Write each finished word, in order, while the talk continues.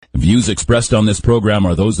views expressed on this program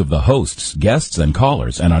are those of the hosts, guests, and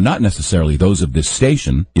callers, and are not necessarily those of this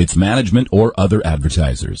station, its management, or other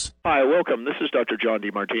advertisers. Hi, welcome. This is Dr. John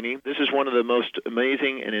DeMartini. This is one of the most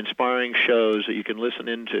amazing and inspiring shows that you can listen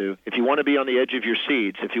into. If you want to be on the edge of your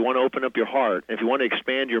seats, if you want to open up your heart, if you want to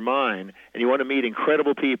expand your mind, and you want to meet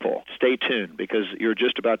incredible people, stay tuned, because you're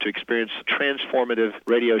just about to experience a transformative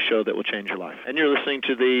radio show that will change your life. And you're listening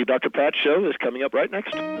to the Dr. Pat Show that's coming up right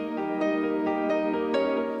next.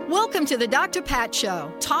 Welcome to the Dr. Pat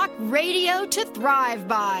Show. Talk radio to thrive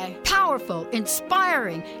by. Powerful,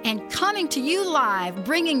 inspiring, and coming to you live,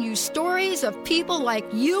 bringing you stories of people like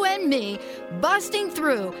you and me, busting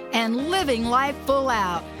through and living life full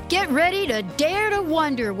out. Get ready to dare to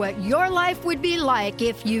wonder what your life would be like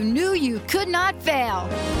if you knew you could not fail.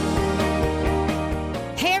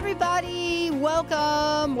 Hey, everybody.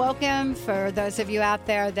 Welcome. For those of you out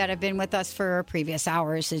there that have been with us for previous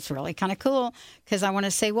hours, it's really kind of cool because I want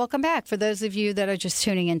to say welcome back. For those of you that are just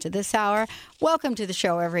tuning into this hour, welcome to the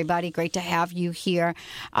show, everybody. Great to have you here.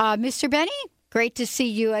 Mr. Benny, great to see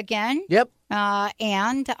you again. Yep. That's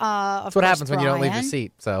what happens when you don't leave your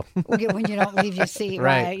seat. So when you don't leave your seat,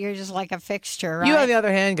 right? You're just like a fixture, right? You, on the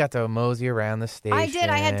other hand, got to mosey around the station. I did.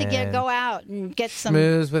 I had to go out and get some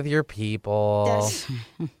schmooze with your people.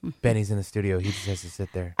 Benny's in the studio. He just has to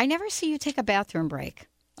sit there. I never see you take a bathroom break.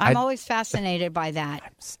 I'm always fascinated by that.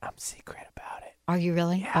 I'm secret about it. Are you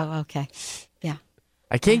really? Yeah. Oh, okay. Yeah.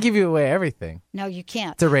 I can't give you away everything. No, you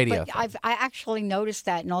can't. It's a radio But I actually noticed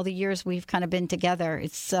that in all the years we've kind of been together.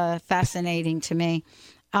 It's fascinating to me.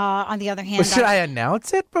 On the other hand, should I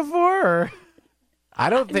announce it before? Or? I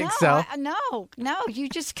don't think so. No. You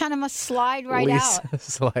just kind of must slide right out.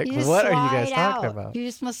 What are you guys talking about? You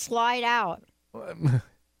just must slide out.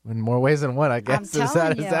 In more ways than one, I guess. I'm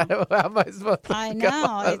telling you. Is that how am I supposed to I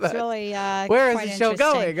know. It's really where is the show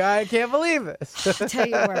going? I can't believe this. I'll tell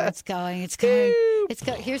you where it's going.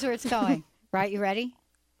 Here's where it's going. Right? You ready?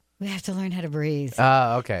 We have to learn how to breathe.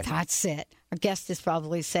 Oh, okay. That's it. Our guest is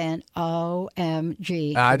probably saying,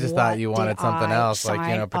 OMG. I just thought you wanted something else,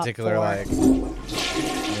 like, particular, like,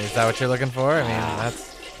 is that what you're looking for? I mean,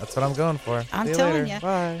 that's what I'm going for. I'm telling you.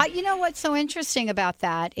 Bye. You know what's so interesting about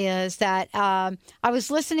that is that I was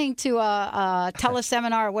listening to a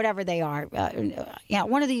teleseminar, or whatever they are.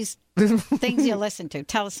 One of these things you listen to,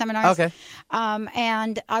 teleseminars. Okay.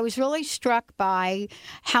 And I was really struck by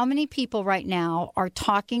how many people right now are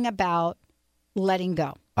talking about letting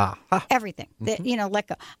go. Everything. Mm-hmm. Let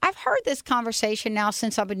go. I've heard this conversation now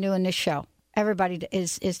since I've been doing this show. Everybody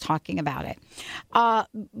is talking about it.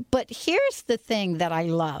 But here's the thing that I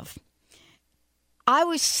love. I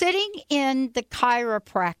was sitting in the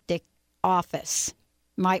chiropractic office.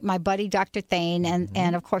 My buddy, Dr. Thane,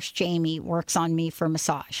 and of course, Jamie works on me for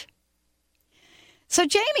massage. So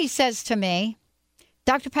Jamie says to me,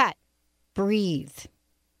 Dr. Pat, breathe.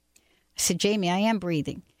 I said, Jamie, I am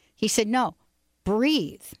breathing. He said, no,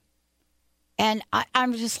 breathe. And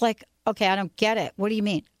I'm just like, okay, I don't get it. What do you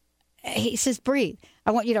mean? He says, breathe.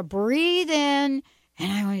 I want you to breathe in,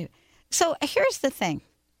 and I want you. So here's the thing.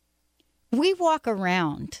 We walk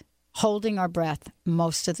around holding our breath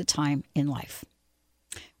most of the time in life.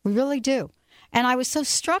 We really do. And I was so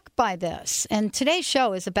struck by this. And today's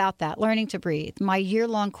show is about that, learning to breathe, my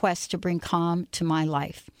year-long quest to bring calm to my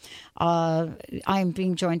life. I'm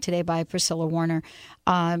being joined today by Priscilla Warner,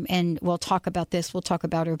 and we'll talk about this. We'll talk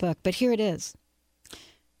about her book. But here it is.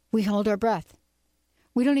 We hold our breath.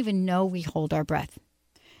 We don't even know we hold our breath.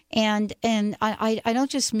 And I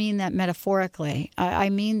don't just mean that metaphorically. I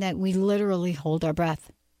mean that we literally hold our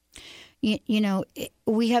breath.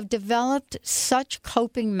 We have developed such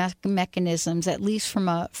coping mechanisms, at least from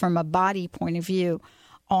a body point of view,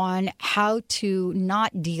 on how to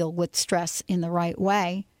not deal with stress in the right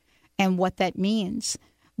way and what that means.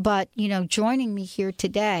 But, joining me here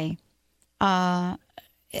today,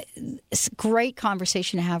 it's a great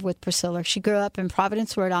conversation to have with Priscilla. She grew up in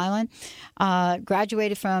Providence, Rhode Island,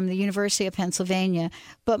 graduated from the University of Pennsylvania.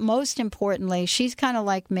 But most importantly, she's kind of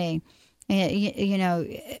like me.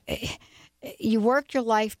 You work your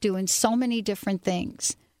life doing so many different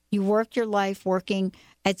things. You work your life working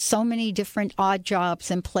at so many different odd jobs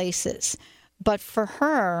and places. But for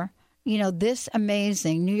her, this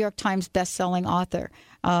amazing New York Times bestselling author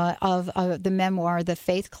of the memoir, The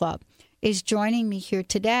Faith Club, is joining me here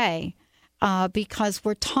today because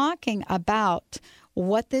we're talking about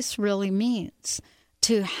what this really means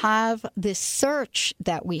to have this search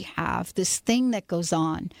that we have, this thing that goes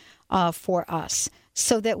on for us,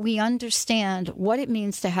 so that we understand what it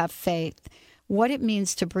means to have faith, what it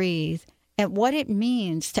means to breathe, and what it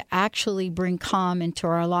means to actually bring calm into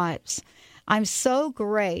our lives. I'm so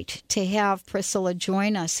great to have Priscilla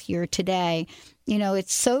join us here today. You know,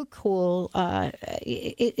 it's so cool.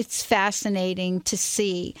 It's fascinating to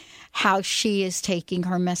see how she is taking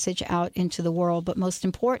her message out into the world, but most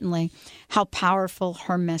importantly, how powerful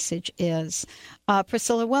her message is.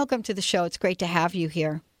 Priscilla, welcome to the show. It's great to have you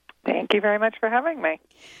here. Thank you very much for having me.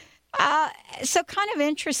 So kind of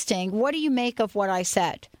interesting. What do you make of what I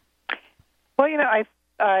said? Well, you know,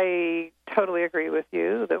 I totally agree with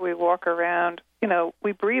you that we walk around, you know,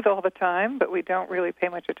 we breathe all the time, but we don't really pay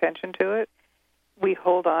much attention to it. We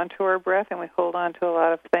hold on to our breath and we hold on to a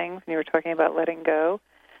lot of things, and you were talking about letting go.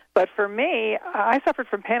 But for me, I suffered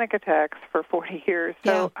from panic attacks for 40 years,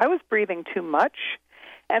 so I was breathing too much.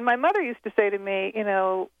 And my mother used to say to me, you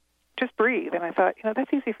know, just breathe. And I thought, you know,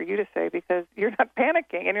 that's easy for you to say because you're not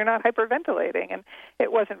panicking and you're not hyperventilating. And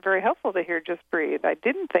it wasn't very helpful to hear just breathe. I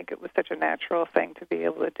didn't think it was such a natural thing to be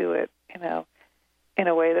able to do it, you know, in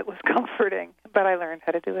a way that was comforting. But I learned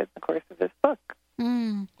how to do it in the course of this book.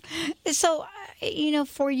 So, you know,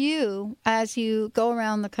 for you, as you go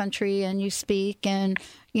around the country and you speak and,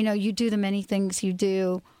 you know, you do the many things you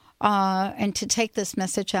do, and to take this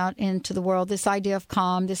message out into the world, this idea of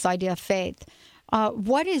calm, this idea of faith,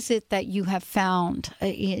 what is it that you have found?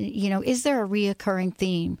 You know, is there a reoccurring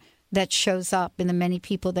theme that shows up in the many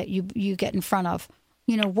people that you get in front of?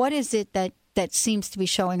 You know, what is it that seems to be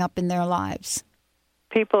showing up in their lives?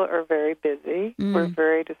 People are very busy. We're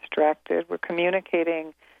very distracted. We're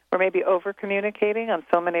communicating. We're maybe over-communicating on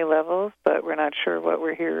so many levels, but we're not sure what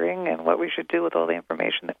we're hearing and what we should do with all the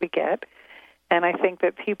information that we get. And I think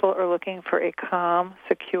that people are looking for a calm,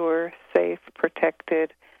 secure, safe,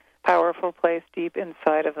 protected, powerful place deep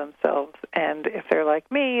inside of themselves. And if they're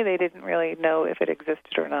like me, they didn't really know if it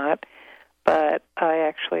existed or not. But I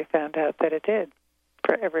actually found out that it did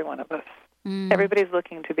for every one of us. Everybody's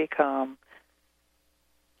looking to be calm.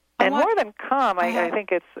 And more than calm, I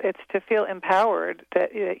think it's to feel empowered,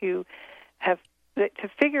 that you have to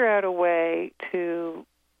figure out a way to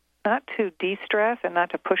not to de-stress and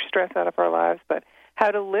not to push stress out of our lives, but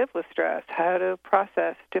how to live with stress, how to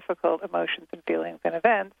process difficult emotions and feelings and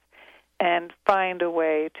events, and find a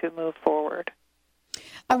way to move forward.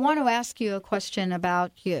 I want to ask you a question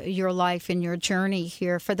about your life and your journey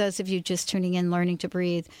here. For those of you just tuning in, Learning to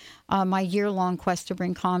Breathe, my year-long quest to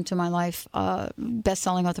bring calm to my life,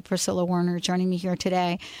 best-selling author Priscilla Werner joining me here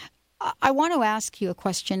today. I want to ask you a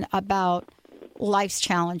question about life's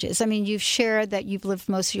challenges. I mean, you've shared that you've lived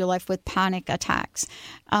most of your life with panic attacks.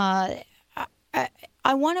 I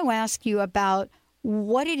want to ask you about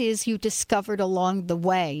what it is you discovered along the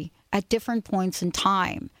way at different points in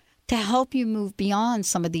time to help you move beyond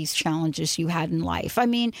some of these challenges you had in life. I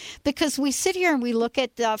mean, because we sit here and we look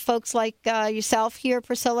at folks like yourself here,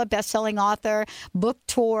 Priscilla, best-selling author, book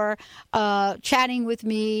tour, chatting with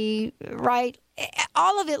me, right?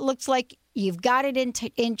 All of it looks like you've got it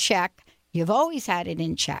in check. You've always had it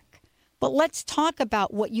in check. But let's talk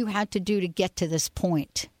about what you had to do to get to this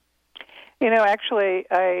point. You know, actually,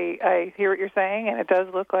 I hear what you're saying, and it does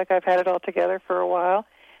look like I've had it all together for a while.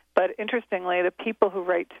 But interestingly, the people who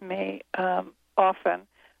write to me often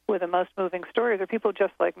with the most moving stories are people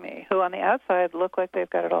just like me, who on the outside look like they've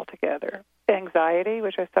got it all together. Anxiety,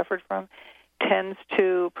 which I suffered from, tends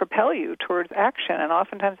to propel you towards action, and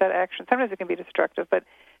oftentimes that action, sometimes it can be destructive, but,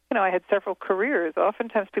 you know, I had several careers.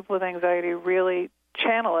 Oftentimes people with anxiety really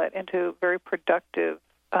channel it into very productive,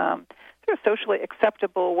 sort of socially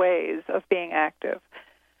acceptable ways of being active.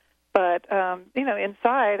 But, you know,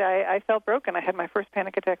 inside, I felt broken. I had my first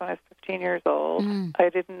panic attack when I was 15 years old. I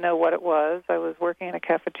didn't know what it was. I was working in a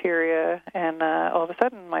cafeteria, and all of a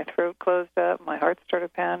sudden my throat closed up, my heart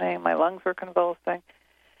started pounding, my lungs were convulsing.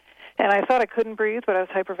 And I thought I couldn't breathe, but I was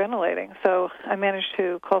hyperventilating. So I managed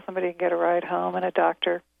to call somebody and get a ride home, and a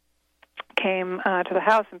doctor came to the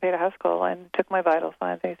house and paid a house call and took my vital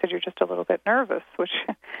signs. And he said, "You're just a little bit nervous," which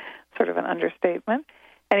is sort of an understatement.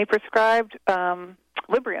 And he prescribed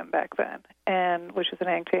Librium back then, which is an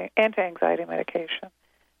anti-anxiety medication.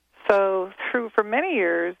 So for many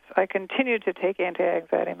years, I continued to take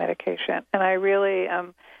anti-anxiety medication, and I really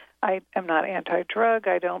I am not anti-drug.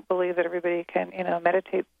 I don't believe that everybody can, you know,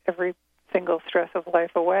 meditate every single stress of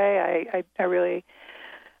life away.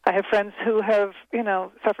 I have friends who have, you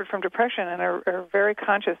know, suffered from depression and are very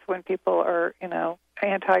conscious when people are, you know,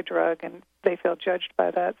 anti-drug, and they feel judged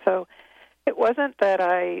by that. So it wasn't that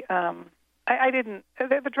I didn't,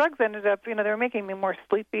 the drugs ended up, you know, they were making me more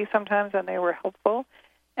sleepy sometimes than they were helpful.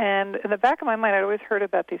 And in the back of my mind, I'd always heard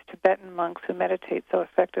about these Tibetan monks who meditate so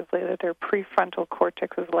effectively that their prefrontal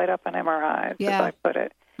cortexes light up on MRIs, as I put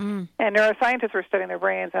it. And neuroscientists were studying their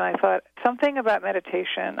brains, and I thought, something about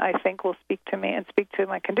meditation I think will speak to me and speak to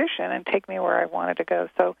my condition and take me where I wanted to go.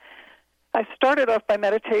 So I started off by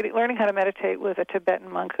learning how to meditate with a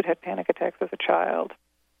Tibetan monk who'd had panic attacks as a child.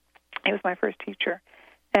 He was my first teacher.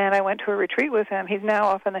 And I went to a retreat with him. He's now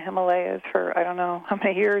off in the Himalayas for I don't know how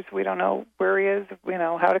many years. We don't know where he is,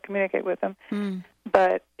 how to communicate with him.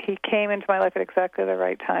 But he came into my life at exactly the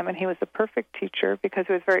right time, and he was the perfect teacher because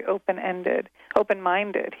he was very open-minded.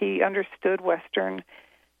 He understood Western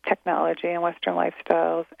technology and Western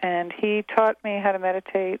lifestyles, and he taught me how to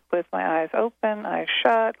meditate with my eyes open, eyes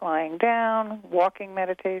shut, lying down, walking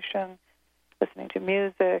meditation, listening to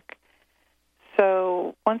music.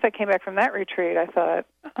 So once I came back from that retreat, I thought,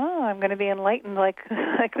 I'm going to be enlightened like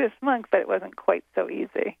this monk, but it wasn't quite so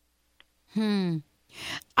easy.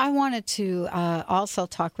 I wanted to also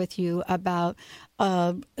talk with you about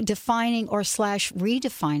defining or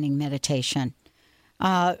 /redefining meditation.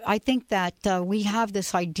 I think that we have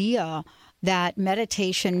this idea that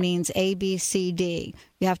meditation means A, B, C, D.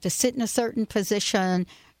 You have to sit in a certain position.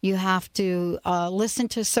 You have to listen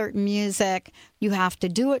to certain music. You have to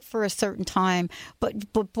do it for a certain time.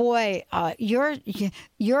 But boy, your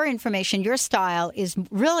information, your style is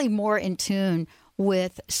really more in tune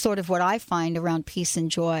with sort of what I find around peace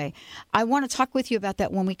and joy. I want to talk with you about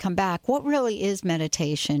that when we come back. What really is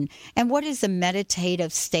meditation? And what is a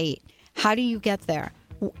meditative state? How do you get there?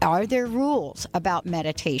 Are there rules about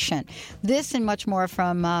meditation? This and much more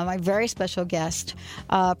from my very special guest,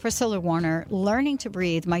 Priscilla Warner, Learning to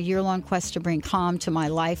Breathe, my year-long quest to bring calm to my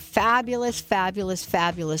life. Fabulous, fabulous,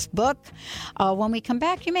 fabulous book. When we come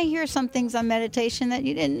back, you may hear some things on meditation that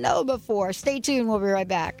you didn't know before. Stay tuned. We'll be right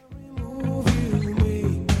back.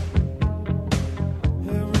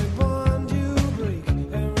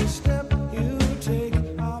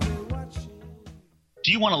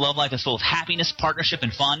 Do you want a love life that's full of happiness, partnership,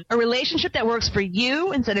 and fun? A relationship that works for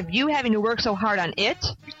you instead of you having to work so hard on it?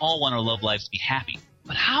 We all want our love lives to be happy.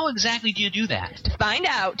 But how exactly do you do that? To find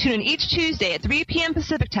out, tune in each Tuesday at 3 p.m.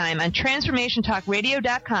 Pacific Time on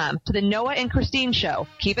TransformationTalkRadio.com to the Noah and Christine Show,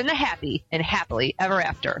 keeping the happy and happily ever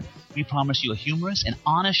after. We promise you a humorous and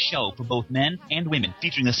honest show for both men and women,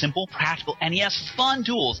 featuring the simple, practical, and yes, fun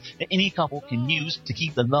tools that any couple can use to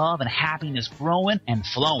keep the love and happiness growing and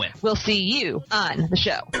flowing. We'll see you on the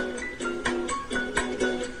show.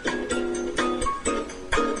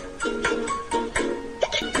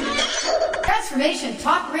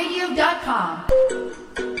 TransformationTalkRadio.com.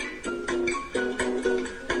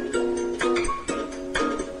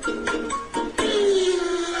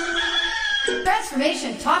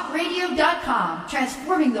 TransformationTalkRadio.com.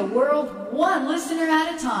 Transforming the world one listener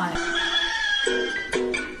at a time.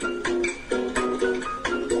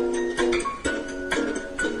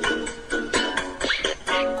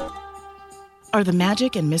 Are the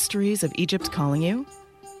magic and mysteries of Egypt calling you?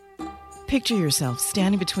 Picture yourself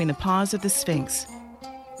standing between the paws of the Sphinx,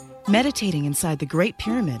 meditating inside the Great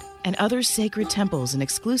Pyramid and other sacred temples and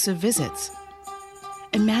exclusive visits.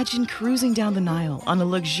 Imagine cruising down the Nile on a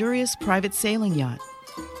luxurious private sailing yacht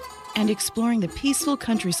and exploring the peaceful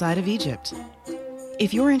countryside of Egypt.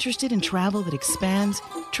 If you're interested in travel that expands,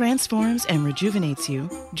 transforms, and rejuvenates you,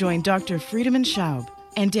 join Dr. Friedemann Schaub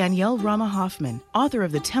and Danielle Rama Hoffman, author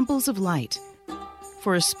of The Temples of Light,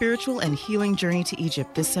 for a spiritual and healing journey to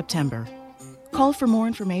Egypt this September. Call for more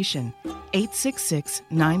information,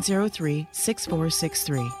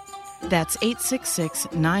 866-903-6463. That's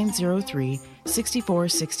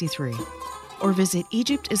 866-903-6463. Or visit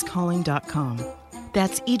EgyptIsCalling.com.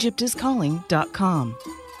 That's EgyptIsCalling.com.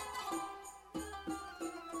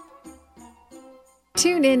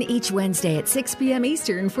 Tune in each Wednesday at 6 p.m.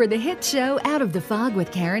 Eastern for the hit show Out of the Fog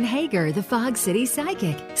with Karen Hager, the Fog City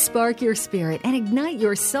Psychic. Spark your spirit and ignite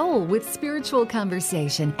your soul with spiritual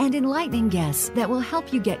conversation and enlightening guests that will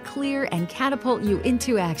help you get clear and catapult you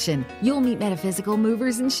into action. You'll meet metaphysical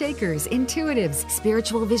movers and shakers, intuitives,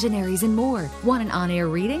 spiritual visionaries, and more. Want an on-air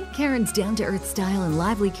reading? Karen's down-to-earth style and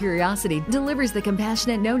lively curiosity delivers the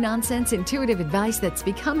compassionate, no-nonsense, intuitive advice that's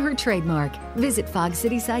become her trademark. Visit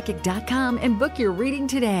fogcitypsychic.com and book your reading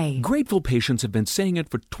today. Grateful patients have been saying it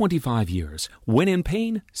for 25 years. When in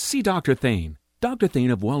pain, see Dr. Thane. Dr.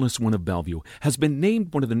 Thane of Wellness One of Bellevue has been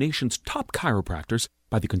named one of the nation's top chiropractors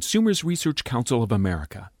by the Consumers Research Council of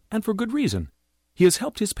America, and for good reason. He has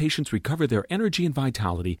helped his patients recover their energy and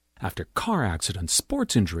vitality after car accidents,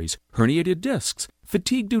 sports injuries, herniated discs,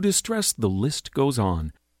 fatigue due to stress, the list goes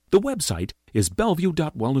on. The website is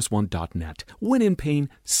bellevue.wellness1.net. When in pain,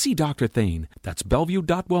 see Dr. Thane. That's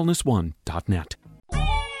bellevue.wellness1.net.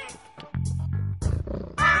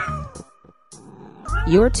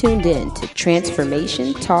 You're tuned in to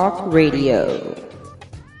Transformation Talk Radio.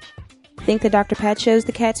 think the Dr. Pat Show's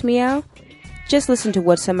the cat's meow? Just listen to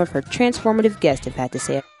what some of her transformative guests have had to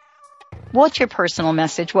say. What's your personal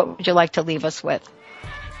message? What would you like to leave us with?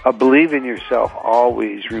 Believe in yourself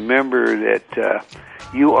always. Remember that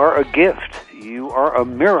you are a gift. You are a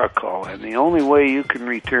miracle, and the only way you can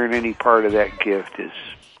return any part of that gift is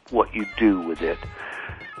what you do with it.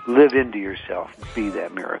 Live into yourself. Be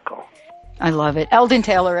that miracle. I love it. Eldon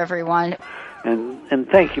Taylor, everyone. And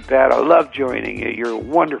thank you, Pat. I love joining you. You're a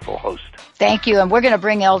wonderful host. Thank you. And we're going to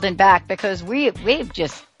bring Eldon back because we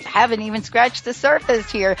just haven't even scratched the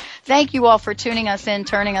surface here. Thank you all for tuning us in,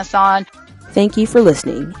 turning us on. Thank you for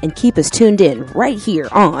listening, and keep us tuned in right here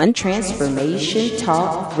on Transformation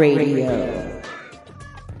Talk Radio.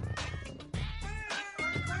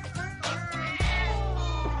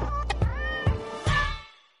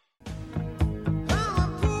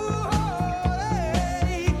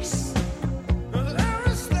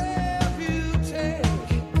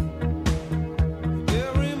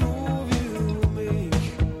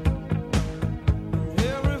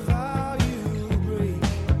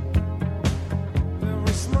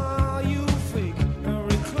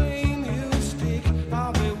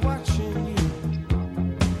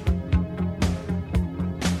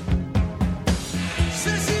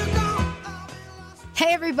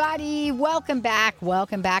 Everybody, welcome back.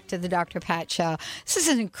 Welcome back to the Dr. Pat Show. This is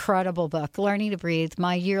an incredible book, Learning to Breathe,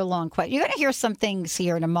 my year-long quest. You're going to hear some things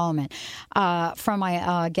here in a moment from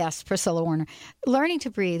my guest, Priscilla Warner. Learning to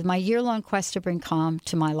Breathe, my year-long quest to bring calm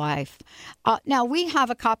to my life. Now, we have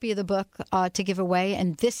a copy of the book to give away.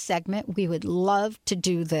 In this segment, we would love to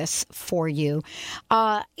do this for you.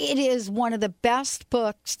 It is one of the best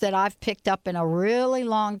books that I've picked up in a really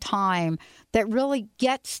long time that really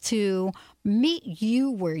gets to meet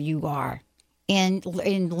you where you are in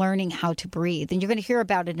learning how to breathe. And you're going to hear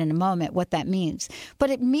about it in a moment, what that means. But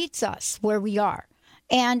it meets us where we are.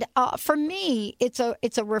 And for me, it's a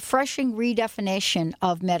refreshing redefinition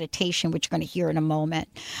of meditation, which you're going to hear in a moment.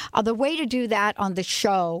 The way to do that on the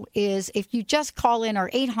show is if you just call in our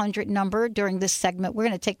 800 number during this segment, we're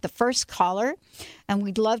going to take the first caller, and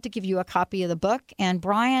we'd love to give you a copy of the book. And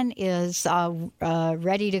Brian is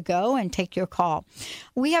ready to go and take your call.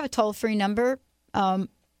 We have a toll-free number,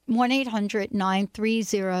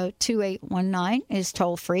 1-800-930-2819 is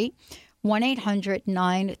toll-free,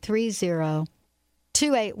 1-800-930-2819.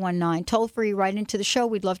 2819, toll free, right into the show.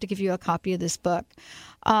 We'd love to give you a copy of this book.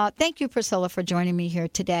 Thank you, Priscilla, for joining me here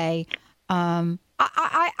today. I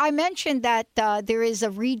mentioned that there is a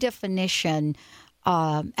redefinition,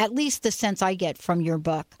 at least the sense I get from your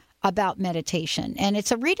book, about meditation. And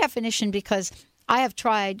it's a redefinition because I have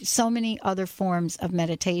tried so many other forms of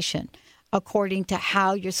meditation according to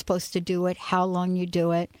how you're supposed to do it, how long you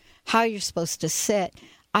do it, how you're supposed to sit.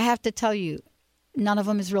 I have to tell you, none of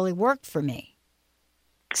them has really worked for me.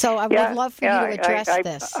 So I would love for you to address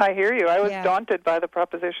this. I hear you. I was daunted by the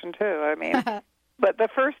proposition, too. I mean, but my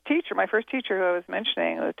first teacher who I was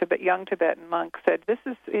mentioning, a young Tibetan monk, said,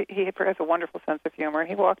 he has a wonderful sense of humor, and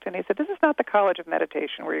he walked in and he said, this is not the college of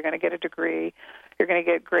meditation where you're going to get a degree, you're going to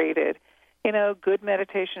get graded. You know, good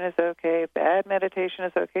meditation is okay, bad meditation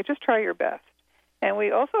is okay, just try your best. And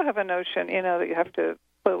we also have a notion, that you have to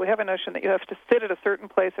sit at a certain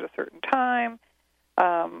place at a certain time.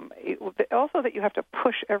 Also that you have to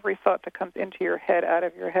push every thought that comes into your head out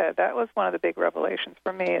of your head. That was one of the big revelations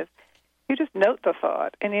for me, is you just note the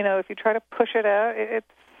thought. And, if you try to push it out,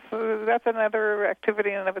 that's another activity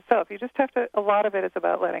in and of itself. You just have to, a lot of it is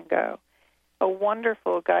about letting go. A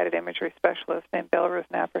wonderful guided imagery specialist named Belarus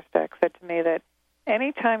Naparstek said to me that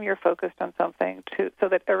anytime you're focused on something so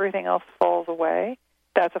that everything else falls away,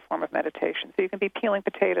 that's a form of meditation. So you can be peeling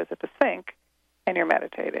potatoes at the sink and you're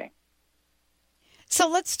meditating. So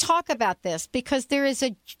let's talk about this, because there is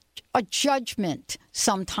a judgment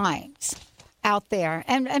sometimes out there,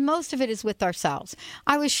 and most of it is with ourselves.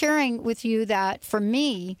 I was sharing with you that for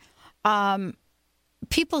me,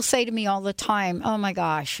 people say to me all the time, oh my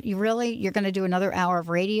gosh, you're going to do another hour of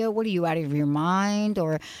radio? What are you, out of your mind?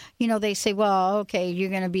 Or, they say, well, okay, you're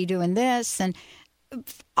going to be doing this. And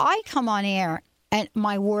I come on air and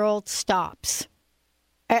my world stops.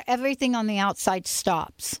 Everything on the outside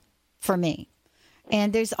stops for me.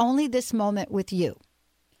 And there's only this moment with you.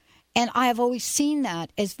 And I have always seen that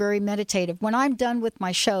as very meditative. When I'm done with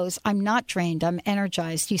my shows, I'm not drained. I'm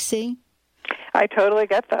energized. You see? I totally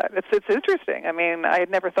get that. It's interesting. I mean, I had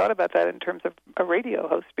never thought about that in terms of a radio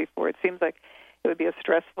host before. It seems like it would be a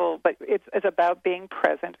stressful, but it's about being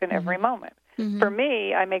present in every moment. Mm-hmm. For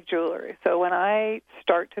me, I make jewelry. So when I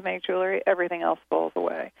start to make jewelry, everything else falls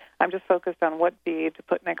away. I'm just focused on what bead to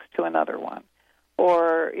put next to another one,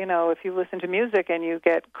 Or, if you listen to music and you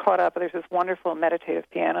get caught up, there's this wonderful meditative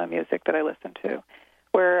piano music that I listen to,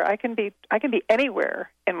 where I can be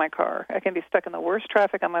anywhere in my car. I can be stuck in the worst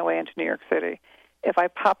traffic on my way into New York City. If I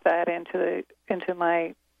pop that into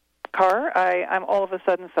my car, I'm all of a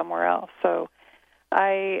sudden somewhere else. So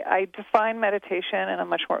I define meditation in a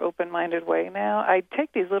much more open-minded way now. I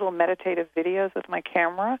take these little meditative videos with my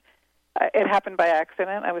camera. It happened by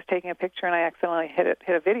accident. I was taking a picture and I accidentally hit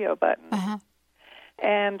a video button. Uh-huh.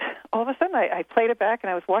 And all of a sudden I played it back and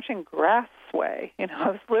I was watching grass sway. I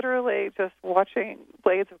was literally just watching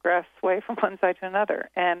blades of grass sway from one side to another.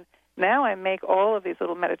 And now I make all of these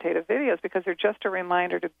little meditative videos because they're just a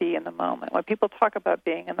reminder to be in the moment. When people talk about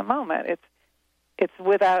being in the moment, it's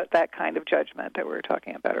without that kind of judgment that we were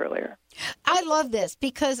talking about earlier. I love this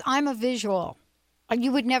because I'm a visual.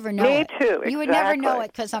 You would never know Me it. too, exactly. You would never know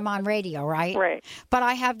it because I'm on radio, right? Right. But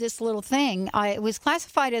I have this little thing. It was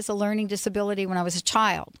classified as a learning disability when I was a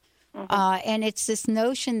child. Mm-hmm. And it's this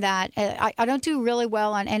notion that I don't do really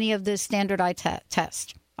well on any of the standardized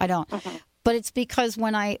tests. I don't. Mm-hmm. But it's because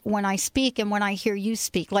when I speak and when I hear you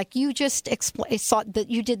speak, like you just saw that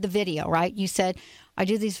you did the video, right? You said, I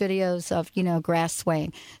do these videos of, grass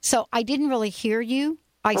swaying. So I didn't really hear you.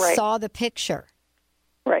 I saw the picture.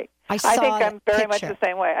 Right. I think I'm very much the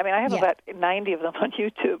same way. I mean, I have about 90 of them on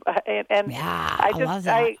YouTube, and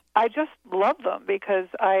I just love them because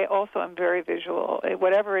I also am very visual.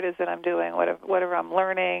 Whatever it is that I'm doing, whatever I'm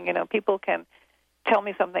learning, people can tell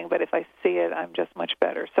me something, but if I see it, I'm just much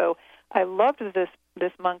better. So I loved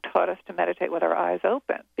this monk taught us to meditate with our eyes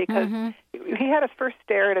open because he had us first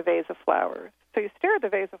stare at a vase of flowers. So you stare at the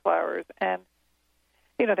vase of flowers and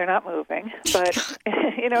they're not moving, but,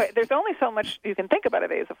 there's only so much you can think about a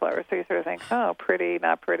vase of flowers. So you sort of think, oh, pretty,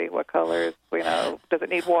 not pretty, what colors, does it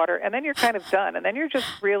need water? And then you're kind of done. And then you're just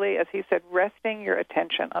really, as he said, resting your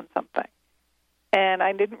attention on something. And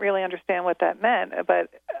I didn't really understand what that meant,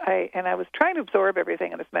 but I was trying to absorb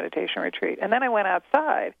everything in this meditation retreat. And then I went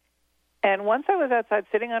outside. And once I was outside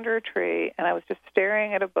sitting under a tree and I was just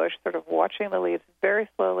staring at a bush, sort of watching the leaves very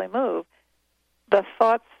slowly move, the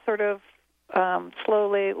thoughts sort of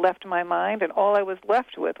slowly left my mind, and all I was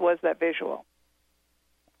left with was that visual.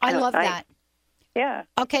 I love that. Yeah.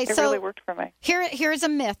 Okay, it so really worked for me. Here's a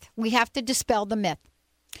myth. We have to dispel the myth.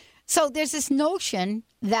 So there's this notion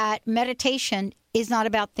that meditation is not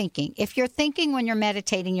about thinking. If you're thinking when you're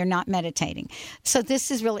meditating, you're not meditating. So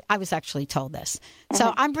this is really, I was actually told this. Mm-hmm.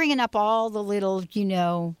 So I'm bringing up all the little,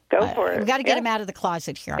 Go for it. We've got to get them out of the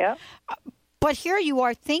closet here. Yeah. But here you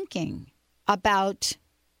are thinking about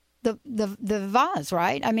the vase,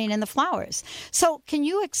 right? I mean, and the flowers. So can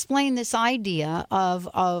you explain this idea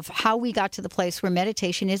of how we got to the place where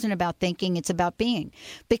meditation isn't about thinking, it's about being?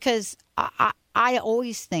 Because I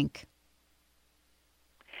always think.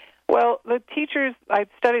 Well, the teachers, I've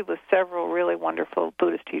studied with several really wonderful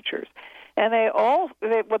Buddhist teachers, and the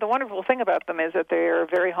wonderful thing about them is that they are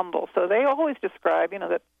very humble. So they always describe,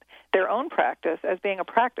 that their own practice as being a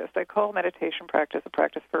practice. They call meditation practice a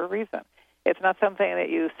practice for a reason. It's not something that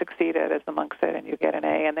you succeed at, as the monk said, and you get an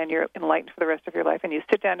A, and then you're enlightened for the rest of your life, and you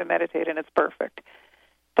sit down to meditate, and it's perfect.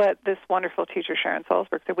 But this wonderful teacher, Sharon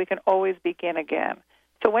Salzberg, said we can always begin again.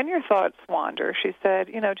 So when your thoughts wander, she said,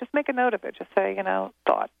 just make a note of it. Just say,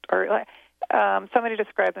 thought. Or somebody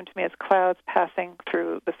described them to me as clouds passing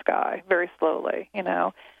through the sky very slowly.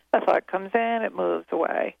 A thought comes in, it moves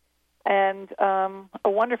away. And a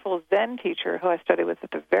wonderful Zen teacher who I studied with at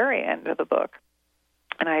the very end of the book,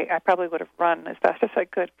 and I probably would have run as fast as I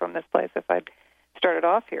could from this place if I'd started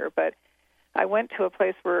off here, but I went to a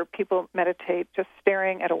place where people meditate just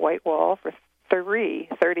staring at a white wall for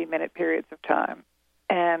 30-minute periods of time.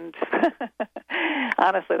 And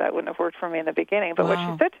honestly, that wouldn't have worked for me in the beginning. But What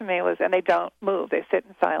she said to me was, and they don't move. They sit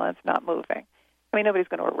in silence, not moving. I mean, nobody's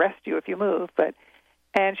going to arrest you if you move.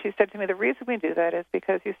 And she said to me, the reason we do that is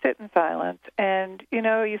because you sit in silence and,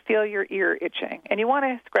 you feel your ear itching. And you want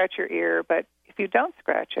to scratch your ear, but if you don't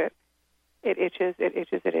scratch it, it itches, it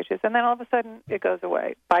itches, it itches. And then all of a sudden, it goes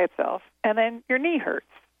away by itself. And then your knee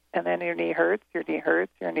hurts. And then your knee hurts, your knee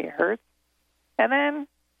hurts, your knee hurts. And then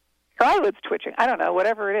your eyelid's twitching. I don't know,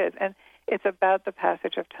 whatever it is. And it's about the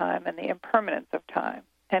passage of time and the impermanence of time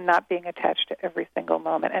and not being attached to every single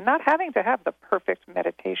moment and not having to have the perfect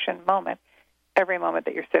meditation moment every moment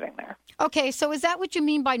that you're sitting there. Okay, so is that what you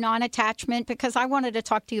mean by non-attachment? Because I wanted to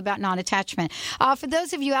talk to you about non-attachment. For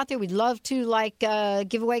those of you out there, we'd love to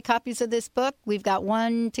give away copies of this book. We've got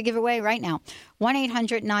one to give away right now.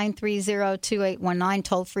 1-800-930-2819.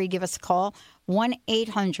 Toll free, give us a call.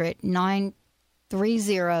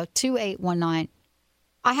 1-800-930-2819.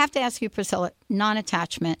 I have to ask you, Priscilla,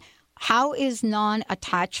 non-attachment. How is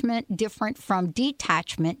non-attachment different from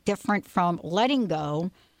detachment, different from letting go,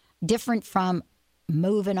 different from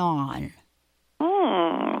moving on?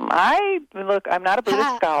 I'm not a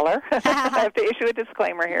Buddhist scholar. I have to issue a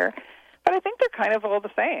disclaimer here. But I think they're kind of all the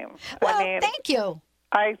same. Well, thank you.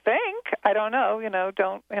 I think. I don't know.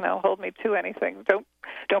 Don't hold me to anything.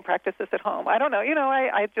 Don't practice this at home. I don't know.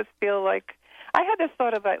 I just feel like I had this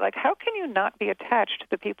thought about, like, how can you not be attached to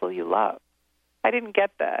the people you love? I didn't get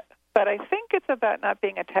that. But I think it's about not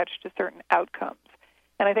being attached to certain outcomes.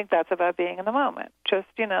 And I think that's about being in the moment. Just,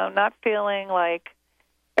 not feeling like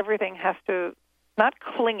everything has to, not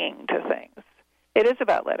clinging to things. It is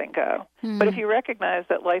about letting go. Mm-hmm. But if you recognize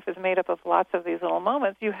that life is made up of lots of these little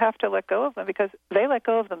moments, you have to let go of them because they let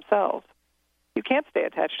go of themselves. You can't stay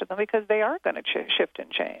attached to them because they are going to shift and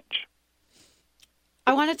change.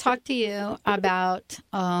 I want to talk to you about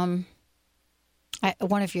one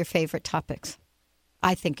of your favorite topics.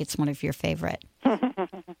 I think it's one of your favorite.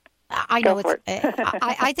 I know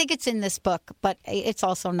I think it's in this book, but it's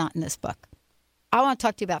also not in this book. I want to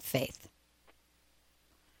talk to you about faith.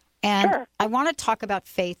 And sure. I want to talk about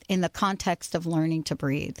faith in the context of learning to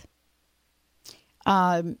breathe.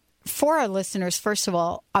 For our listeners, first of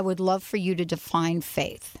all, I would love for you to define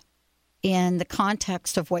faith in the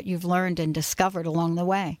context of what you've learned and discovered along the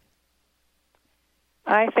way.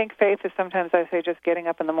 I think faith is sometimes, I say, just getting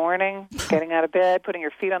up in the morning, getting out of bed, putting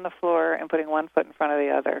your feet on the floor, and putting one foot in front of the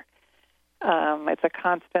other. It's a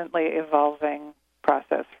constantly evolving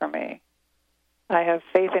process for me. I have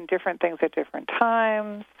faith in different things at different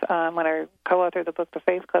times. When I co-authored the book, The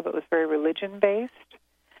Faith Club, it was very religion-based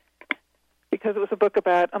because it was a book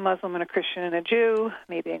about a Muslim and a Christian and a Jew,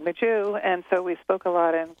 me being the Jew, and so we spoke a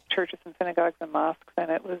lot in churches and synagogues and mosques,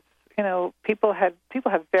 and it was, people have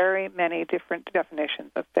very many different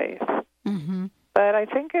definitions of faith. Mm-hmm. But I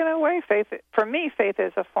think in a way, faith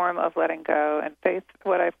is a form of letting go, and faith,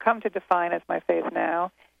 what I've come to define as my faith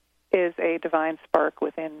now, is a divine spark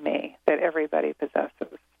within me that everybody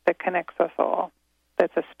possesses, that connects us all,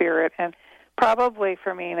 that's a spirit. And probably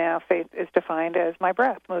for me now, faith is defined as my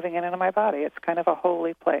breath moving in and out of my body. It's kind of a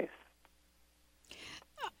holy place.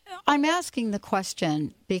 I'm asking the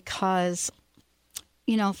question because,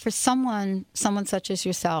 for someone such as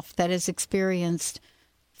yourself that has experienced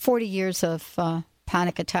 40 years of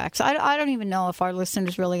panic attacks, I don't even know if our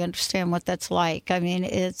listeners really understand what that's like. I mean,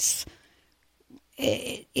 it's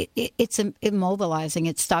immobilizing.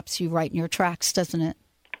 It stops you right in your tracks, doesn't it?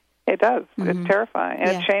 It does. Mm-hmm. It's terrifying,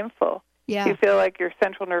 and it's shameful. Yeah. You feel like your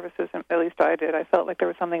central nervous system, at least I did, I felt like there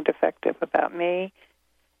was something defective about me,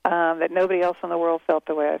 that nobody else in the world felt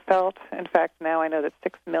the way I felt. In fact, now I know that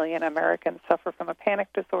 6 million Americans suffer from a panic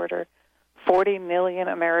disorder. 40 million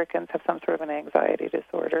Americans have some sort of an anxiety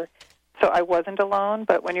disorder. So I wasn't alone,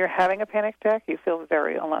 but when you're having a panic attack, you feel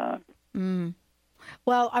very alone. Mm.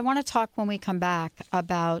 Well, I want to talk when we come back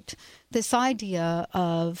about this idea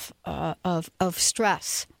of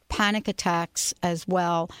stress, panic attacks as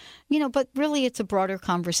well. But really it's a broader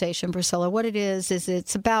conversation, Priscilla. What it is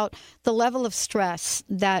it's about the level of stress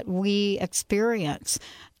that we experience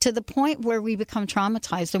to the point where we become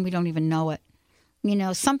traumatized and we don't even know it.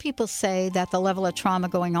 Some people say that the level of trauma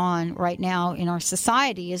going on right now in our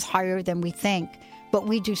society is higher than we think, but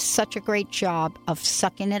we do such a great job of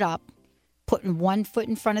sucking it up, putting one foot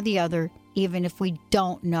in front of the other, even if we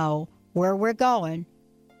don't know where we're going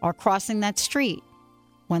or crossing that street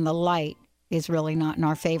when the light is really not in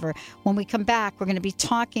our favor. When we come back, we're going to be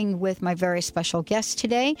talking with my very special guest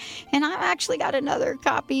today, and I've actually got another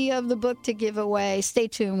copy of the book to give away. Stay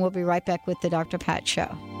tuned. We'll be right back with the Dr. Pat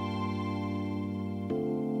Show.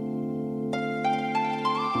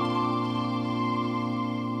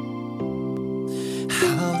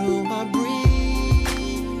 How do I breathe?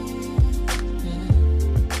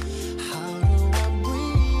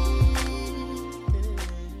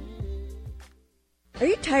 Are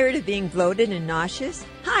you tired of being bloated and nauseous?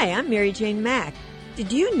 Hi, I'm Mary Jane Mack.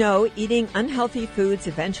 Did you know eating unhealthy foods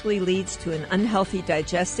eventually leads to an unhealthy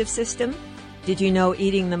digestive system? Did you know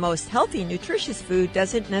eating the most healthy, nutritious food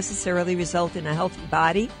doesn't necessarily result in a healthy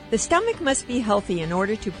body? The stomach must be healthy in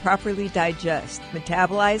order to properly digest,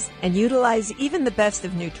 metabolize, and utilize even the best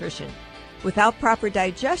of nutrition. Without proper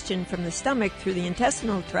digestion from the stomach through the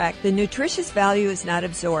intestinal tract, the nutritious value is not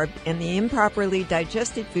absorbed, and the improperly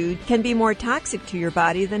digested food can be more toxic to your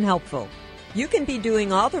body than helpful. You can be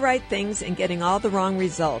doing all the right things and getting all the wrong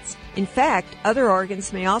results. In fact, other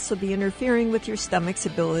organs may also be interfering with your stomach's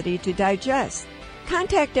ability to digest.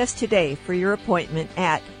 Contact us today for your appointment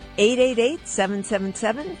at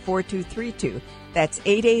 888-777-4232. That's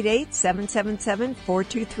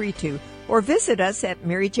 888-777-4232. Or visit us at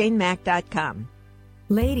MaryJaneMack.com.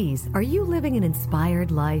 Ladies, are you living an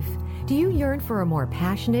inspired life? Do you yearn for a more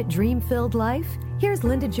passionate, dream-filled life? Here's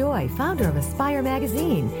Linda Joy, founder of Aspire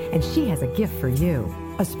Magazine, and she has a gift for you.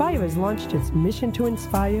 Aspire has launched its Mission to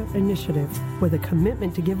Inspire initiative with a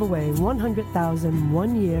commitment to give away 100,000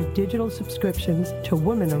 one-year digital subscriptions to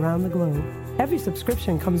women around the globe. Every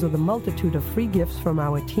subscription comes with a multitude of free gifts from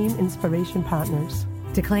our team inspiration partners.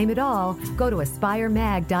 To claim it all, go to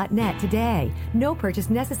aspiremag.net today. No purchase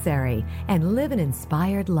necessary, and live an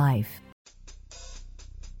inspired life.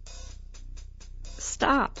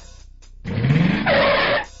 Stop.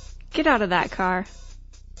 Get out of that car.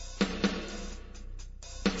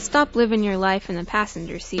 Stop living your life in the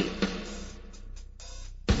passenger seat.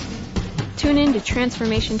 Tune in to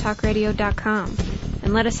TransformationTalkRadio.com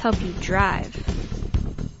and let us help you drive.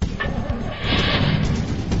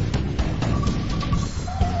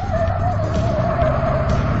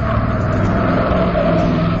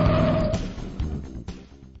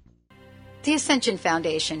 The Ascension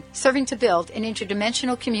Foundation, serving to build an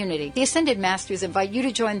interdimensional community. The Ascended Masters invite you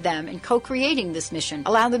to join them in co-creating this mission.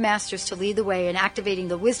 Allow the Masters to lead the way in activating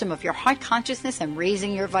the wisdom of your heart consciousness and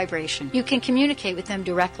raising your vibration. You can communicate with them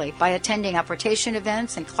directly by attending apportation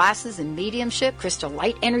events and classes in mediumship, crystal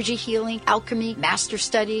light energy healing, alchemy, master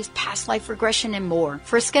studies, past life regression, and more.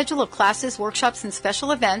 For a schedule of classes, workshops, and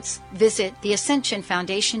special events, visit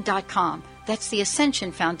theascensionfoundation.com. That's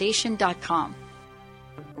theascensionfoundation.com.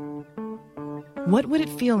 What would it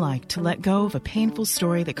feel like to let go of a painful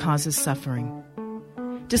story that causes suffering?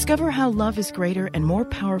 Discover how love is greater and more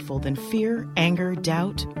powerful than fear, anger,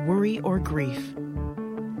 doubt, worry, or grief.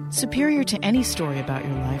 Superior to any story about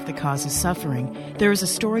your life that causes suffering, there is a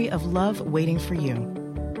story of love waiting for you.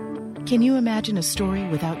 Can you imagine a story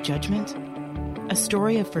without judgment? A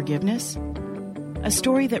story of forgiveness? A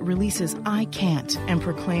story that releases I can't and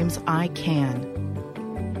proclaims I can.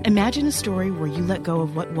 Imagine a story where you let go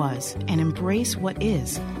of what was and embrace what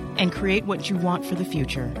is and create what you want for the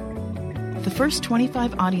future. The first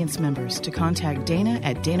 25 audience members to contact Dana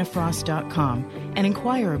at danafrost.com and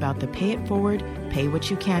inquire about the Pay It Forward, Pay What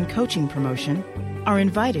You Can coaching promotion are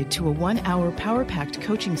invited to a 1-hour power-packed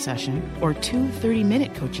coaching session or 2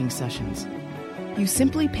 30-minute coaching sessions. You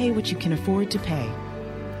simply pay what you can afford to pay.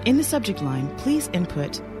 In the subject line, please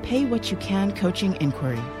input Pay What You Can coaching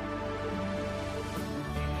inquiry.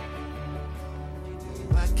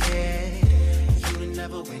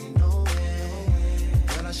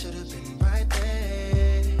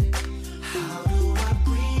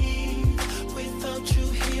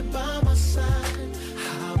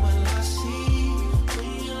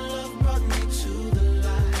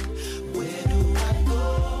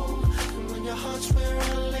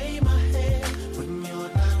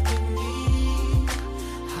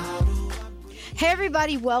 Hey,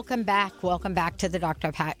 everybody, welcome back. Welcome back to the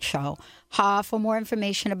Dr. Pat Show. For more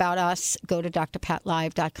information about us, go to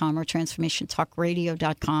drpatlive.com or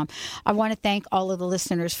transformationtalkradio.com. I want to thank all of the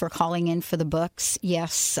listeners for calling in for the books.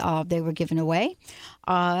 Yes, they were given away.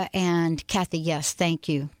 And Kathy, yes, thank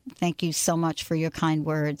you. Thank you so much for your kind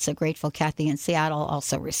words. A grateful Kathy in Seattle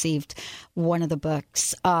also received one of the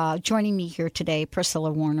books. Joining me here today, Priscilla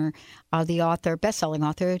Warner, the author, best-selling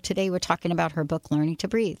author. Today we're talking about her book, Learning to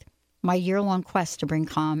Breathe. My year-long quest to bring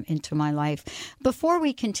calm into my life. Before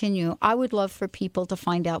we continue, I would love for people to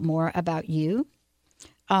find out more about you.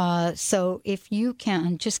 So if you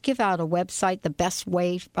can, just give out a website, the best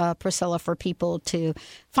way, Priscilla, for people to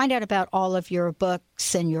find out about all of your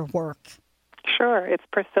books and your work. Sure. It's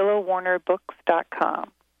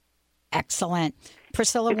PriscillaWarnerBooks.com. Excellent.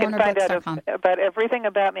 PriscillaWarnerBooks.com. You can find out about everything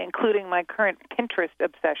about me, including my current Pinterest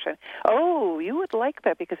obsession. Oh, you would like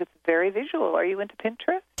that because it's very visual. Are you into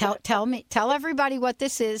Pinterest? Tell everybody what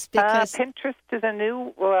this is. Because Pinterest is a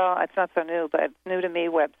new, well, it's not so new, but it's new to me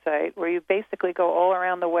website where you basically go all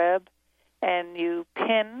around the web and you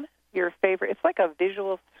pin your favorite. It's like a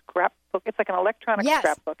visual scrapbook. It's like an electronic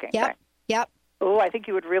scrapbooking thing. Yep. Oh, I think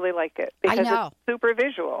you would really like it because it's super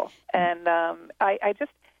visual. And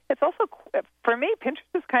it's also, for me,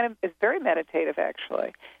 Pinterest is very meditative,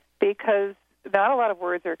 actually, because not a lot of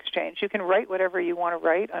words are exchanged. You can write whatever you want to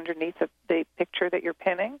write underneath the picture that you're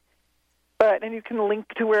pinning, and you can link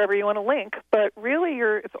to wherever you want to link. But really,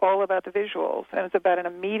 it's all about the visuals, and it's about an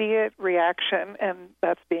immediate reaction, and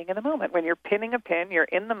that's being in the moment. When you're pinning a pin, you're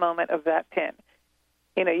in the moment of that pin.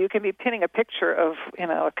 You know, you can be pinning a picture of,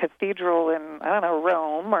 a cathedral in,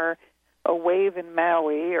 Rome, or a wave in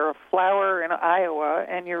Maui, or a flower in Iowa,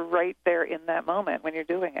 and you're right there in that moment when you're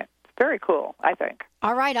doing it. It's very cool, I think.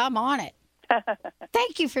 All right, I'm on it.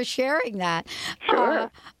 Thank you for sharing that.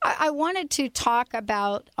 Sure. I wanted to talk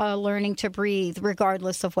about learning to breathe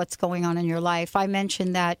regardless of what's going on in your life. I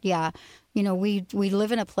mentioned that, we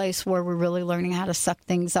live in a place where we're really learning how to suck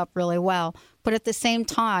things up really well. But at the same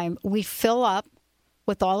time, we fill up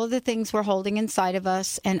with all of the things we're holding inside of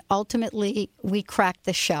us, and ultimately we crack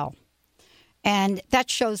the shell. And that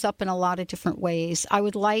shows up in a lot of different ways. I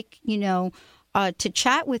would like, to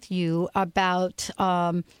chat with you about,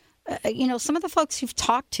 some of the folks you've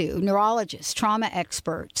talked to, neurologists, trauma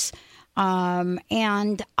experts.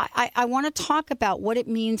 And I want to talk about what it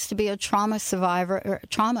means to be a trauma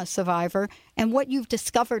survivor, and what you've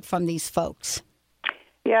discovered from these folks.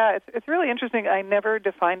 Yeah, it's really interesting. I never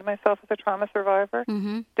defined myself as a trauma survivor,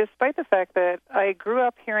 despite the fact that I grew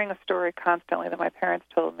up hearing a story constantly that my parents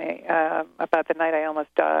told me about the night I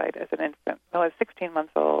almost died as an infant. When I was 16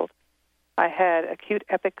 months old, I had acute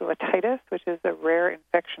epiglottitis, which is a rare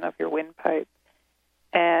infection of your windpipe.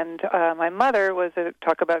 And my mother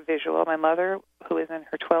talk about visual. My mother, who is in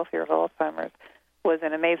her 12th year of Alzheimer's, was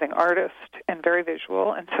an amazing artist and very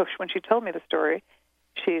visual. And so when she told me the story,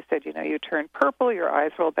 she said, you turned purple, your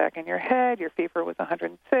eyes rolled back in your head, your fever was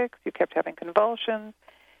 106, you kept having convulsions.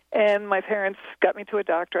 And my parents got me to a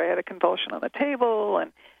doctor. I had a convulsion on the table,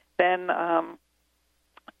 and then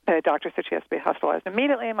the doctor said she has to be hospitalized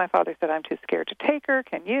immediately. And my father said, I'm too scared to take her.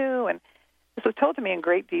 Can you? And this was told to me in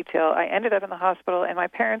great detail. I ended up in the hospital, and my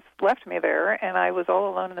parents left me there, and I was all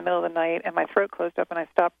alone in the middle of the night, and my throat closed up, and I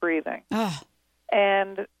stopped breathing.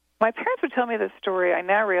 And my parents would tell me this story. I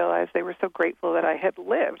now realize they were so grateful that I had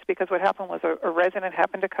lived, because what happened was a resident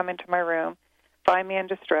happened to come into my room, find me in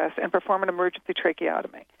distress, and perform an emergency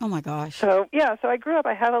tracheotomy. Oh, my gosh. So I grew up.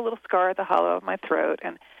 I have a little scar at the hollow of my throat,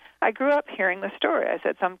 and I grew up hearing the story. I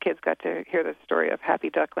said some kids got to hear the story of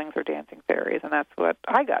happy ducklings or dancing fairies, and that's what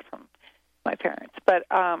I got from my parents. But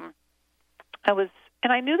I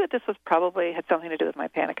knew that this was probably had something to do with my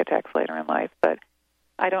panic attacks later in life, but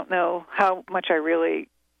I don't know how much I really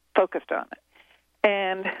focused on it.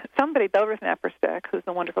 And somebody, Belruth Naperstek, who's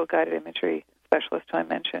the wonderful guided imagery specialist who I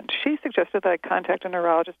mentioned, she suggested that I contact a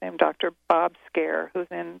neurologist named Dr. Bob Scare, who's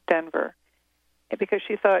in Denver, because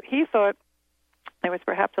he thought there was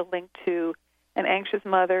perhaps a link to an anxious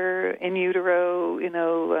mother in utero,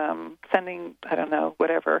 sending,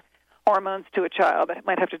 whatever, hormones to a child that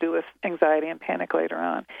might have to do with anxiety and panic later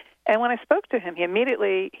on. And when I spoke to him, he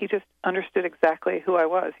just understood exactly who I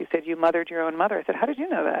was. He said, you mothered your own mother. I said, how did you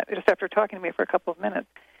know that? Just after talking to me for a couple of minutes.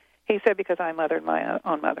 He said, because I mothered my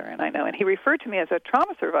own mother, and I know. And he referred to me as a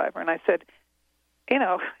trauma survivor. And I said,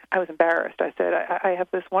 I was embarrassed. I said, I have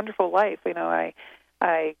this wonderful life. I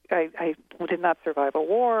did not survive a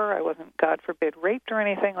war. I wasn't, God forbid, raped or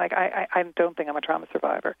anything. I don't think I'm a trauma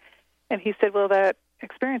survivor. And he said, well, that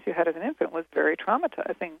experience you had as an infant was very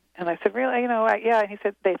traumatizing. And I said, really? Yeah. And he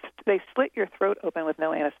said, they slit your throat open with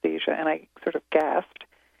no anesthesia. And I sort of gasped.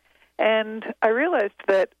 And I realized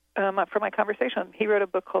that from my conversation, he wrote a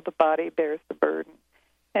book called The Body Bears the Burden.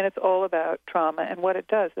 And it's all about trauma and what it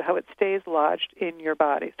does, how it stays lodged in your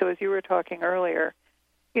body. So as you were talking earlier,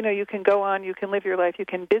 you can go on, you can live your life, you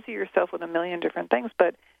can busy yourself with a million different things,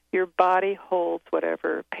 but your body holds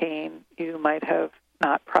whatever pain you might have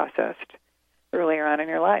not processed earlier on in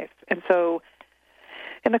your life. And so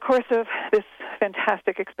in the course of this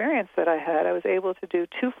fantastic experience that I had, I was able to do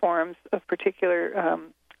two forms of particular,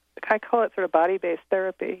 I call it sort of body-based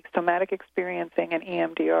therapy, somatic experiencing and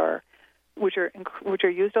EMDR, which are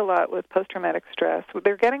used a lot with post-traumatic stress.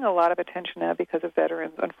 They're getting a lot of attention now because of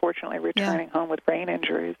veterans, unfortunately, returning home with brain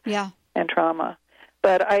injuries and trauma.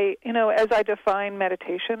 But as I define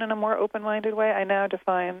meditation in a more open-minded way, I now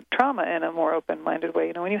define trauma in a more open-minded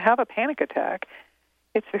way. When you have a panic attack,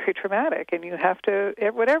 it's very traumatic, and you have to,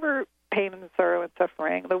 whatever pain and sorrow and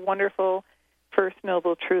suffering, the wonderful first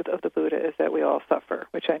noble truth of the Buddha is that we all suffer,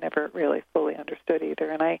 which I never really fully understood either.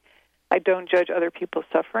 And I don't judge other people's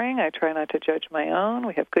suffering. I try not to judge my own.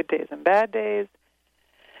 We have good days and bad days.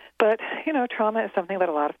 But, trauma is something that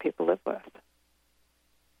a lot of people live with.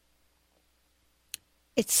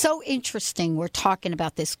 It's so interesting we're talking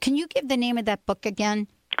about this. Can you give the name of that book again?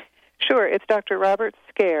 Sure. It's Dr. Robert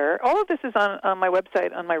Scare. All of this is on my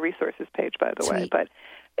website, on my resources page, by the way. But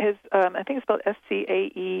I think it's spelled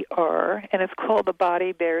Scaer, and it's called The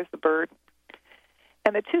Body Bears the Burden.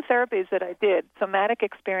 And the two therapies that I did, somatic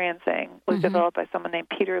experiencing, was developed by someone named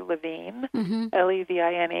Peter Levine,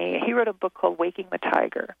 Levine. He wrote a book called Waking the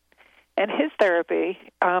Tiger. And his therapy,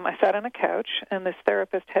 I sat on a couch, and this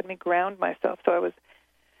therapist had me ground myself. So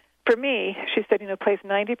for me, she said, place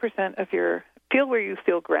 90% of feel where you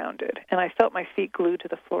feel grounded. And I felt my feet glued to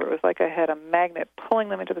the floor. It was like I had a magnet pulling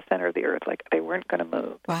them into the center of the earth, like they weren't going to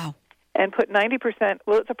move. Wow. and put 90%.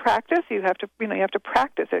 Well, it's a practice. You have to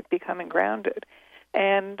practice it, becoming grounded.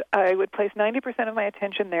 And I would place 90% of my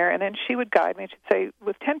attention there, and then she would guide me. She'd say,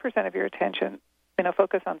 with 10% of your attention,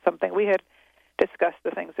 focus on something. We had discussed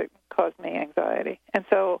the things that caused me anxiety. And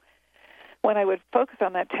so when I would focus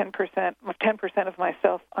on that 10% of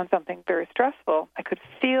myself on something very stressful, I could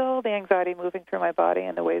feel the anxiety moving through my body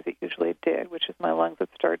in the ways it usually did, which is my lungs would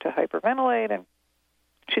start to hyperventilate. And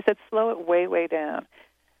she said, slow it way, way down.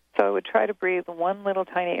 So I would try to breathe one little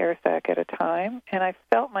tiny air sac at a time, and I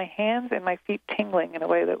felt my hands and my feet tingling in a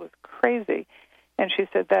way that was crazy. And she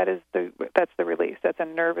said, that's the release. That's a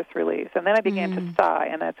nervous release. And then I began to sigh,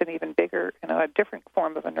 and that's an even bigger, a different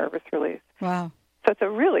form of a nervous release. Wow. So it's a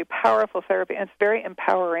really powerful therapy, and it's very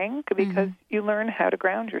empowering because you learn how to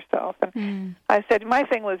ground yourself. And I said, my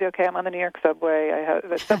thing was, okay, I'm on the New York subway.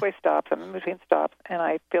 The subway stops. I'm in between stops, and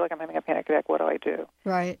I feel like I'm having a panic attack. What do I do?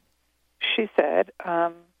 Right. She said,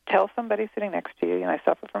 tell somebody sitting next to you, I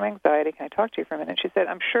suffer from anxiety. Can I talk to you for a minute? And she said,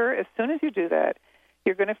 I'm sure as soon as you do that,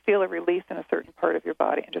 you're going to feel a release in a certain part of your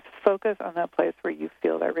body, and just focus on that place where you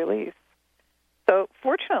feel that release. So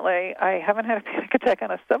fortunately, I haven't had a panic attack on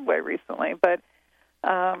a subway recently, but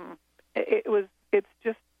there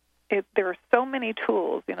are so many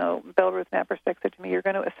tools. Belle Ruth Naparstek said to me, you're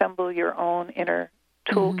going to assemble your own inner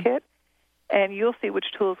toolkit, and you'll see which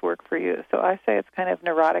tools work for you. So I say it's kind of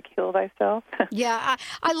neurotic heal thyself. Yeah,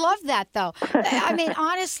 I love that, though. I mean,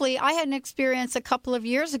 honestly, I had an experience a couple of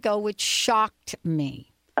years ago which shocked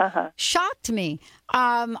me. Shocked me.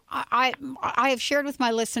 I have shared with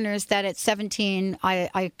my listeners that at 17,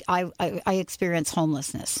 I experienced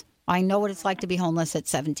homelessness. I know what it's like to be homeless at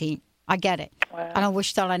 17. I get it. Wow. I don't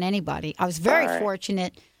wish that on anybody. I was very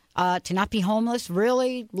fortunate to not be homeless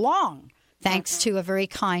really long, thanks to a very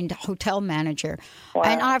kind hotel manager. Wow.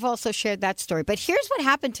 And I've also shared that story. But here's what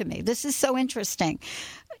happened to me. This is so interesting.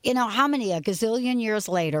 A gazillion years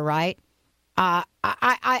later, right? I'm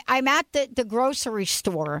at the grocery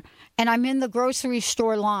store, and I'm in the grocery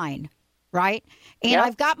store line, right? And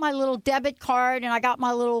I've got my little debit card, and I got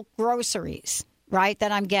my little groceries, right,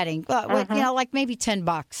 that I'm getting, like maybe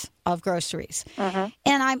 $10 of groceries. And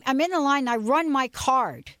I'm in the line, and I run my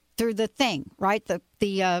card through the thing, right?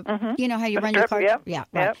 You know how you run your card? Yep. Yeah,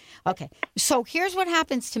 right. Yep. Okay. So here's what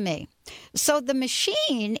happens to me. So the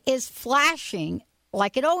machine is flashing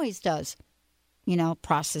like it always does,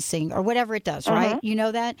 processing or whatever it does, right? You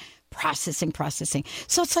know that? Processing.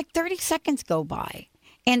 So it's like 30 seconds go by,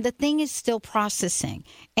 and the thing is still processing.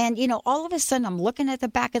 And, all of a sudden I'm looking at the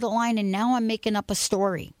back of the line, and now I'm making up a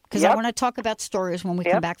story because I want to talk about stories when we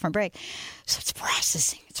come back from break. So it's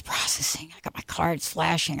processing. I got my cards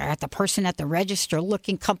flashing. I got the person at the register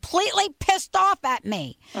looking completely pissed off at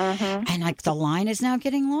me. And the line is now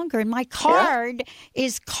getting longer, and my card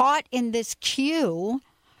is caught in this queue,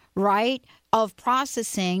 right, of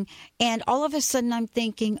processing. And all of a sudden I'm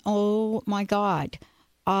thinking, oh my God,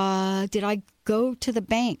 did I go to the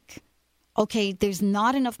bank? Okay, there's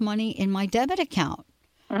not enough money in my debit account,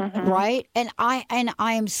 right? And I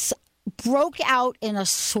am broke out in a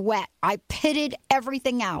sweat. I pitted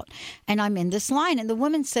everything out, and I'm in this line. And the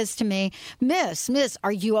woman says to me, Miss,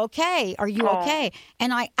 are you okay? Are you okay?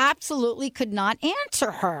 And I absolutely could not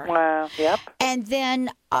answer her. Wow. Yep. And then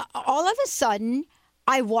all of a sudden,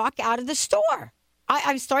 I walk out of the store.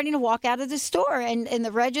 I'm starting to walk out of the store, and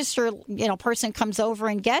the register, person comes over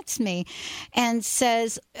and gets me and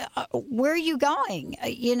says, where are you going?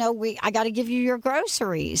 I got to give you your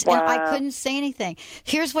groceries. Wow. And I couldn't say anything.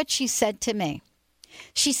 Here's what she said to me.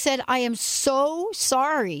 She said, I am so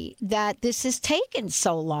sorry that this has taken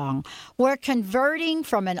so long. We're converting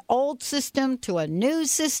from an old system to a new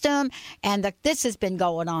system, and this has been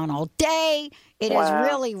going on all day. It has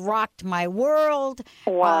really rocked my world.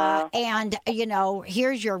 Wow. And,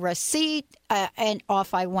 here's your receipt, and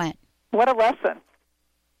off I went. What a lesson.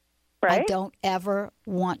 Right? I don't ever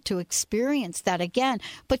want to experience that again.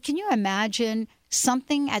 But can you imagine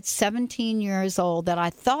something at 17 years old that I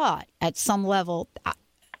thought at some level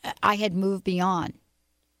I had moved beyond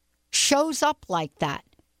shows up like that?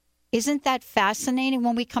 Isn't that fascinating?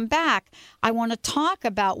 When we come back, I want to talk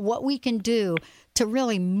about what we can do to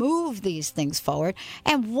really move these things forward.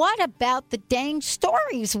 And what about the dang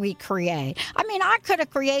stories we create? I mean, I could have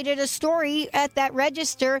created a story at that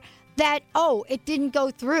register that, it didn't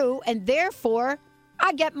go through, and therefore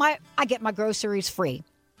I get my groceries free.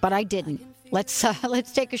 But I didn't. Let's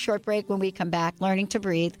take a short break. When we come back. Learning to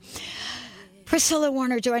Breathe. Priscilla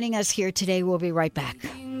Warner joining us here today. We'll be right back.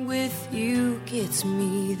 With you gets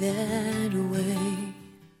me that way.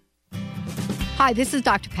 Hi, this is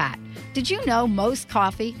Dr. Pat. Did you know most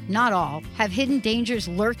coffee, not all, have hidden dangers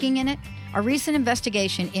lurking in it? A recent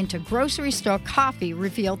investigation into grocery store coffee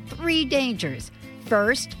revealed 3 dangers.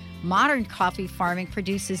 First, modern coffee farming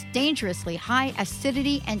produces dangerously high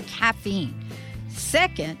acidity and caffeine.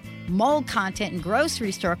 Second, mold content in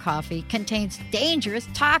grocery store coffee contains dangerous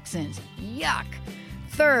toxins. Yuck.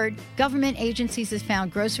 Third, government agencies have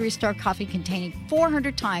found grocery store coffee containing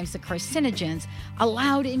 400 times the carcinogens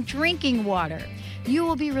allowed in drinking water. You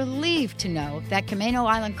will be relieved to know that Camano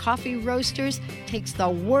Island Coffee Roasters takes the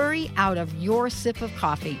worry out of your sip of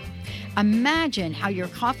coffee. Imagine how your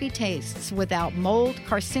coffee tastes without mold,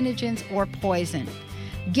 carcinogens, or poison.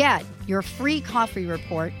 Get your free coffee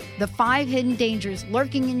report, The 5 Hidden Dangers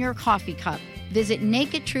Lurking in Your Coffee Cup. Visit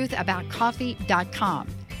nakedtruthaboutcoffee.com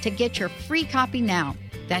to get your free copy now.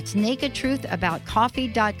 That's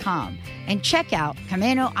nakedtruthaboutcoffee.com. And check out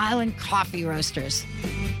Camano Island Coffee Roasters.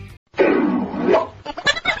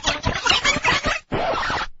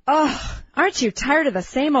 Oh, aren't you tired of the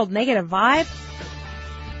same old negative vibe?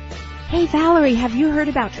 Hey, Valerie, have you heard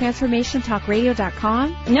about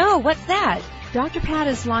TransformationTalkRadio.com? No, what's that? Dr. Pat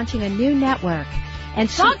is launching a new network. And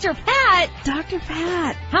Dr. Pat? Dr.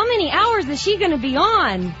 Pat. How many hours is she going to be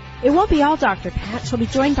on? It won't be all Dr. Pat. She'll be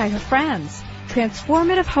joined by her friends,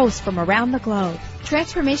 transformative hosts from around the globe.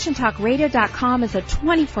 TransformationTalkRadio.com is a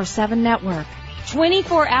 24/7 network.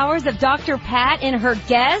 24 hours of Dr. Pat and her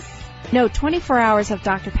guests? No, 24 hours of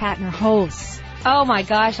Dr. Pat and her hosts. Oh my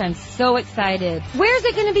gosh, I'm so excited. Where's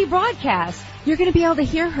it going to be broadcast? You're going to be able to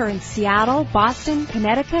hear her in Seattle, Boston,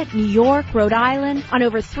 Connecticut, New York, Rhode Island, on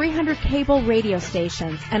over 300 cable radio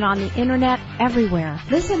stations, and on the internet everywhere.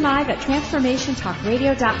 Listen live at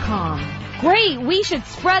TransformationTalkRadio.com. Great, we should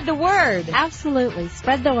spread the word. Absolutely,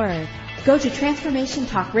 spread the word. Go to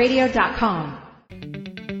TransformationTalkRadio.com.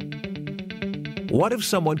 What if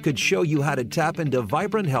someone could show you how to tap into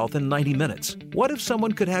vibrant health in 90 minutes? What if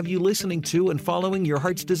someone could have you listening to and following your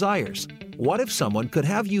heart's desires? What if someone could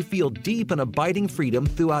have you feel deep and abiding freedom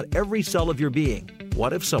throughout every cell of your being?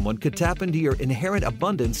 What if someone could tap into your inherent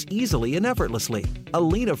abundance easily and effortlessly?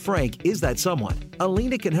 Alina Frank is that someone.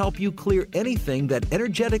 Alina can help you clear anything that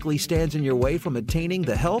energetically stands in your way from attaining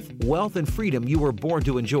the health, wealth, and freedom you were born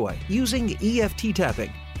to enjoy using EFT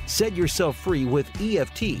tapping. Set yourself free with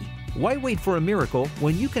EFT. Why wait for a miracle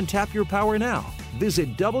when you can tap your power now?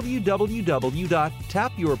 Visit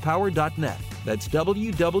www.tapyourpower.net. That's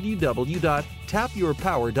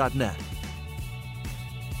www.tapyourpower.net.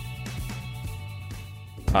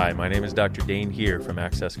 Hi, my name is Dr. Dane here from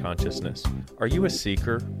Access Consciousness. Are you a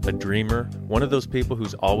seeker, a dreamer, one of those people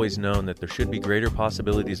who's always known that there should be greater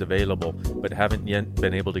possibilities available but haven't yet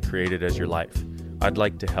been able to create it as your life? I'd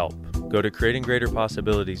like to help. Go to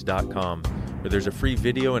creatinggreaterpossibilities.com where there's a free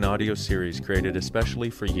video and audio series created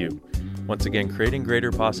especially for you. Once again,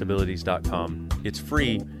 creatinggreaterpossibilities.com. It's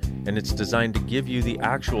free and it's designed to give you the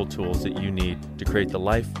actual tools that you need to create the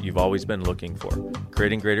life you've always been looking for.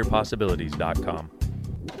 creatinggreaterpossibilities.com.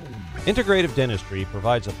 Integrative Dentistry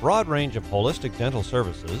provides a broad range of holistic dental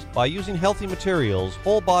services by using healthy materials,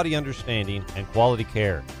 whole body understanding, and quality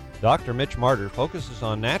care. Dr. Mitch Martyr focuses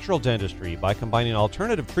on natural dentistry by combining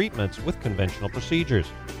alternative treatments with conventional procedures.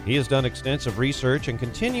 He has done extensive research and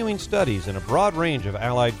continuing studies in a broad range of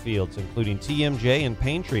allied fields, including TMJ and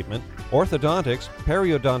pain treatment, orthodontics,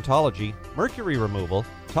 periodontology, mercury removal,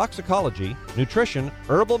 toxicology, nutrition,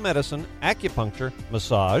 herbal medicine, acupuncture,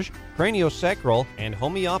 massage, craniosacral, and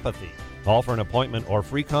homeopathy. Call for an appointment or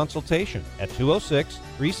free consultation at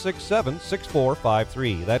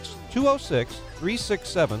 206-367-6453. That's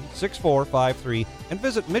 206-367-6453. And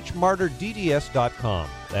visit MitchMartyrDDS.com.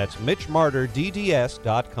 That's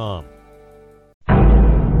MitchMartyrDDS.com.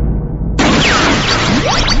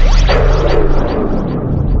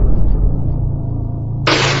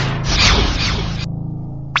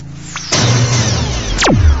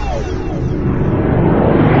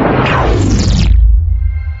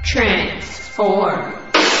 Transform.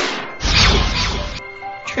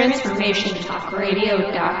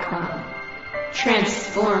 TransformationTalkRadio.com.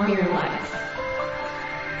 Transform your life.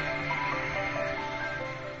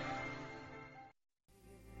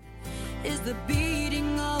 Is the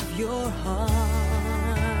beating of your heart.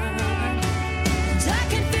 And I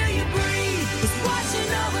can feel you breathe. It's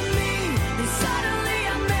washing over me. And suddenly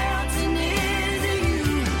I'm melting into you.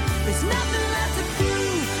 There's nothing left to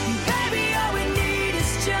prove. Baby, all we need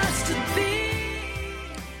is just to be.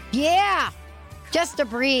 Yeah, just to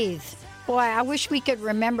breathe. Boy, I wish we could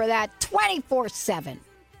remember that 24/7.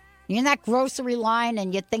 You're in that grocery line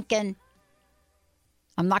and you're thinking,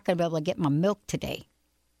 I'm not going to be able to get my milk today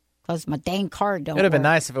because my dang card don't It would have been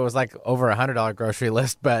work. nice if it was like over $100 grocery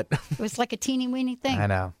list, but It was like a teeny weeny thing. I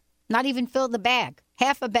know. Not even fill the bag.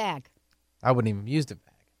 Half a bag. I wouldn't even use the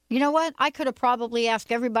bag. You know what? I could have probably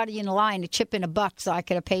asked everybody in the line to chip in $1 so I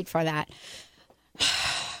could have paid for that.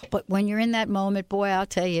 But when you're in that moment, boy, I'll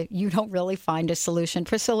tell you, you don't really find a solution.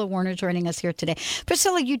 Priscilla Warner joining us here today.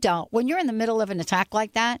 Priscilla, you don't. When you're in the middle of an attack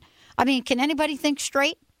like that, I mean, can anybody think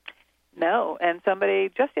straight? No. And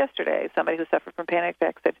just yesterday, somebody who suffered from panic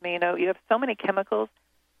attack said to me, you have so many chemicals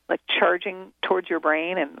like charging towards your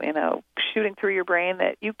brain and, shooting through your brain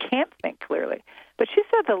that you can't think clearly. But she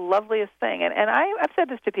said the loveliest thing, and I've said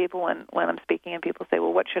this to people when I'm speaking and people say,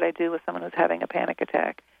 well, what should I do with someone who's having a panic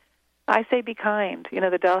attack? I say be kind.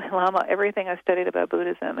 The Dalai Lama, everything I've studied about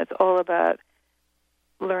Buddhism, it's all about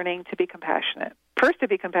learning to be compassionate. First, to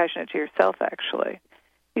be compassionate to yourself, actually.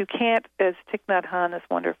 You can't, as Thich Nhat Hanh, this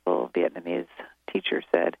wonderful Vietnamese teacher,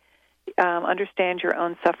 said, understand your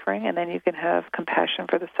own suffering, and then you can have compassion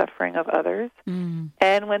for the suffering of others. Mm.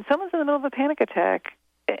 And when someone's in the middle of a panic attack,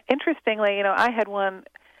 interestingly, I had one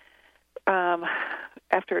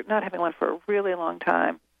after not having one for a really long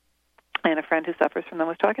time, and a friend who suffers from them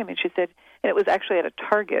was talking to me, and she said, and it was actually at a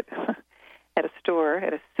Target, at a store,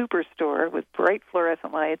 at a superstore with bright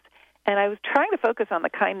fluorescent lights, and I was trying to focus on the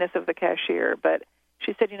kindness of the cashier, but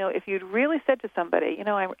she said, if you'd really said to somebody,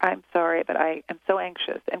 I'm sorry, but I am so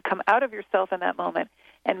anxious, and come out of yourself in that moment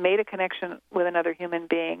and made a connection with another human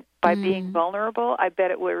being by being vulnerable, I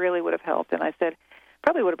bet it really would have helped. And I said,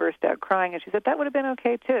 probably would have burst out crying, and she said, that would have been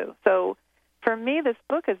okay, too. So for me, this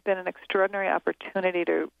book has been an extraordinary opportunity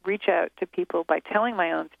to reach out to people by telling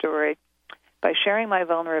my own story, by sharing my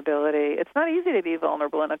vulnerability. It's not easy to be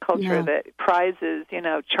vulnerable in a culture that prizes,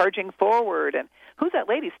 charging forward. And who's that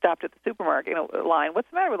lady stopped at the supermarket line? What's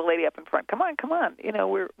the matter with the lady up in front? Come on.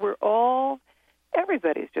 We're all,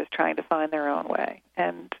 everybody's just trying to find their own way.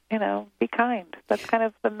 And, be kind. That's kind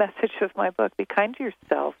of the message of my book. Be kind to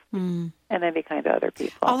yourself, and then be kind to other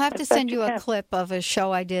people. I'll have to send you a clip of a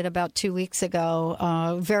show I did about 2 weeks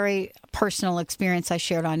ago. Very personal experience I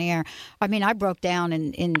shared on air. I mean, I broke down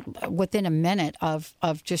in within a minute of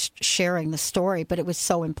just sharing the story, but it was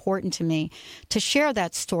so important to me to share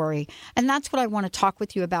that story. And that's what I want to talk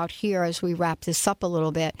with you about here as we wrap this up a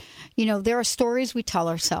little bit. There are stories we tell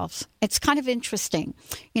ourselves. It's kind of interesting.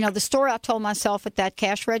 The story I told myself at that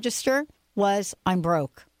cash register was, I'm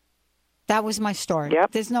broke. That was my story.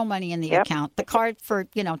 Yep. There's no money in the account. The card for,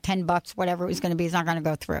 $10, whatever it was going to be, is not going to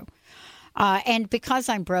go through. And because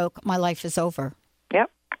I'm broke, my life is over. Yep.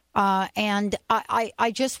 And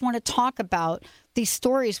I just want to talk about these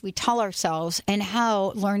stories we tell ourselves and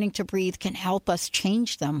how learning to breathe can help us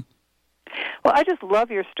change them. Well, I just love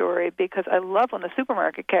your story because I love when the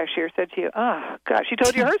supermarket cashier said to you, oh, gosh, she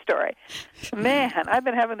told you her story. Man, I've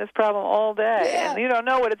been having this problem all day, and you don't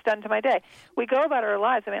know what it's done to my day. We go about our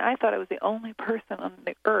lives. I mean, I thought I was the only person on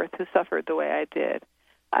the earth who suffered the way I did.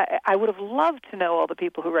 I would have loved to know all the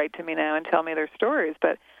people who write to me now and tell me their stories,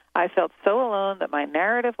 but I felt so alone that my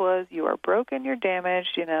narrative was, you are broken, you're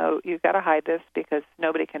damaged, you've got to hide this because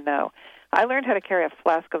nobody can know. I learned how to carry a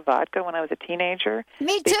flask of vodka when I was a teenager.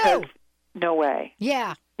 Me too. No way.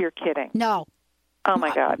 Yeah. You're kidding. No. Oh,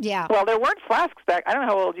 my God. Yeah. Well, there weren't flasks back. I don't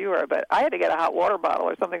know how old you are, but I had to get a hot water bottle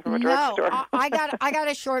or something from a drugstore. No, I got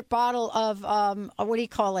a short bottle of, what do you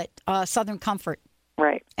call it, Southern Comfort.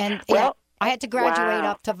 Right. And I had to graduate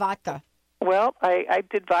up to vodka. Well, I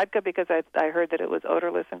did vodka because I heard that it was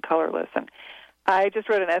odorless and colorless. And I just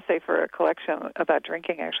wrote an essay for a collection about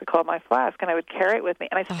drinking, actually, called My Flask, and I would carry it with me.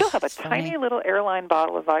 And I still have a tiny little airline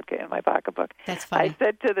bottle of vodka in my vodka book. That's funny. I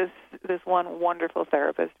said to this one wonderful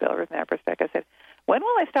therapist, Bill Naprostek, I said, when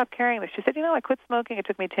will I stop carrying this? She said, I quit smoking. It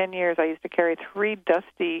took me 10 years. I used to carry 3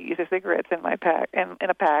 dusty cigarettes in my pack, in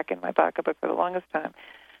a pack in my vodka book for the longest time.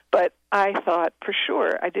 But I thought, for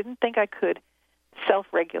sure, I didn't think I could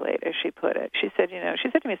self-regulate, as she put it. She said, she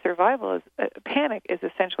said to me, panic is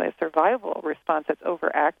essentially a survival response that's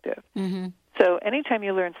overactive. Mm-hmm. So anytime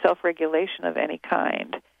you learn self-regulation of any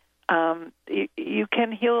kind, you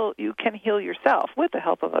can heal yourself with the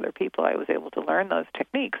help of other people. I was able to learn those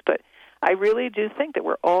techniques, but I really do think that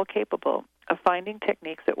we're all capable of finding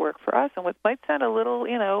techniques that work for us. And what might sound a little,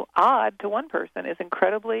 odd to one person is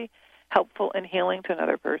incredibly helpful and healing to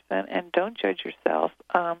another person. And don't judge yourself.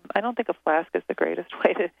 I don't think a flask is the greatest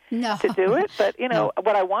way to do it. But,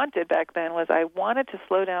 what I wanted back then was I wanted to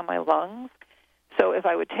slow down my lungs. So if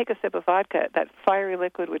I would take a sip of vodka, that fiery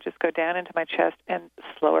liquid would just go down into my chest and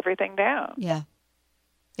slow everything down. Yeah.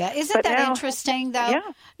 Yeah, isn't that interesting, though? Yeah.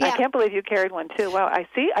 I can't believe you carried one, too. Wow, I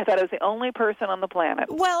see. I thought I was the only person on the planet.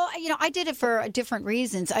 Well, I did it for different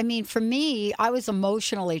reasons. I mean, for me, I was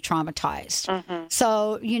emotionally traumatized. Mm-hmm.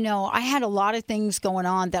 So, I had a lot of things going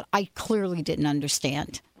on that I clearly didn't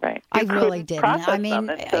understand. Right. I really didn't. I mean,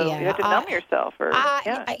 so you had to numb yourself.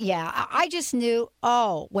 I just knew,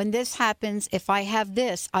 when this happens, if I have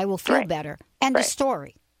this, I will feel better. End of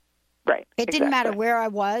story. Right. It didn't matter where I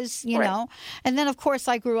was, you know. And then, of course,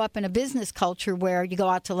 I grew up in a business culture where you go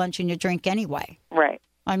out to lunch and you drink anyway. Right.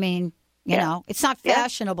 I mean, you know, it's not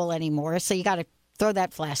fashionable anymore, so you got to throw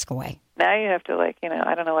that flask away. Now you have to, I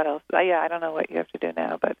don't know what else. I don't know what you have to do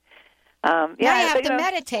now, but... now you have to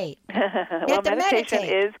meditate. Well, meditation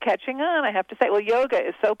is catching on, I have to say. Well, yoga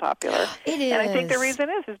is so popular. It is. And I think the reason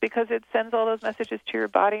is because it sends all those messages to your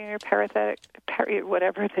body and your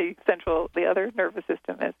whatever the other nervous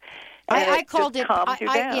system is. And I called it. Calms you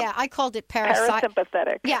down. I called it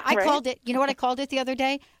parasympathetic. Yeah, I called it. You know what I called it the other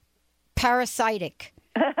day? Parasitic,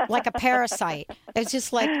 like a parasite. It's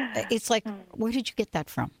just like where did you get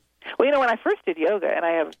that from? Well, when I first did yoga, and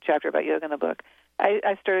I have a chapter about yoga in the book.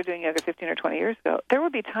 I started doing yoga 15 or 20 years ago. There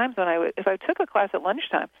would be times when if I took a class at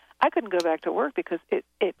lunchtime, I couldn't go back to work because it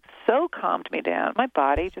so calmed me down. My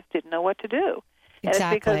body just didn't know what to do. Exactly. And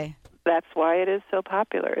it's because that's why it is so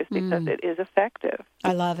popular, is because it is effective.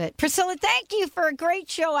 I love it. Priscilla, thank you for a great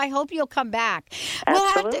show. I hope you'll come back.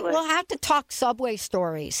 Absolutely. We'll have to talk subway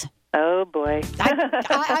stories. Oh, boy.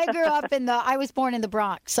 I grew up I was born in the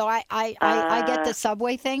Bronx, so I get the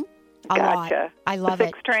subway thing a lot. I love the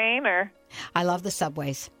 6 train, or? I love the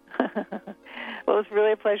subways. Well, it's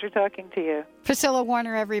really a pleasure talking to you. Priscilla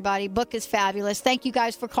Warner, everybody. Book is fabulous. Thank you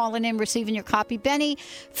guys for calling in, receiving your copy. Benny,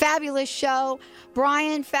 fabulous show.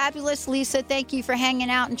 Brian, fabulous. Lisa, thank you for hanging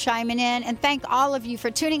out and chiming in. And thank all of you for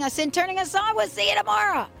tuning us in, turning us on. We'll see you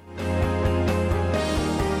tomorrow.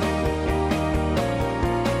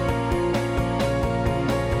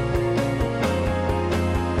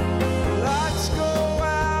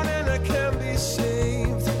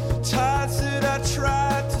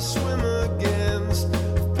 Tried to swim against,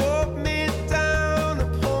 pulled me down to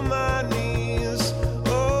pull my knees.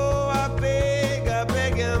 Oh, I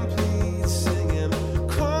beg and plead, singing,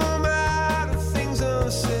 come out of things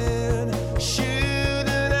unsaid. Shoot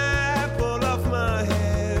an apple off my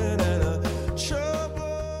head, and a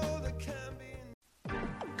trouble that can be.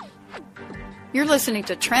 You're listening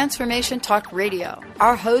to Transformation Talk Radio.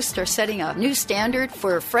 Our hosts are setting a new standard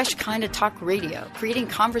for a fresh kind of talk radio, creating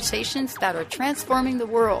conversations that are transforming the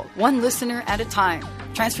world, one listener at a time.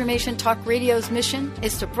 Transformation Talk Radio's mission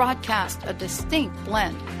is to broadcast a distinct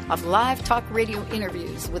blend of live talk radio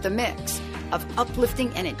interviews with a mix of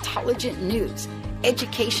uplifting and intelligent news,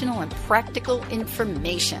 educational and practical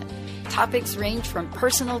information. Topics range from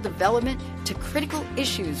personal development to critical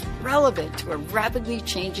issues relevant to a rapidly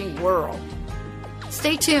changing world.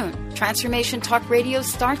 Stay tuned. Transformation Talk Radio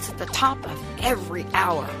starts at the top of every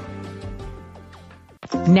hour.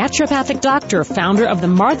 Naturopathic doctor, founder of the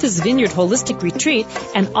Martha's Vineyard Holistic Retreat,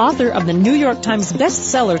 and author of the New York Times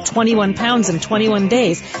bestseller 21 Pounds in 21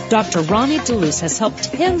 Days, Dr. Ronnie DeLuce has helped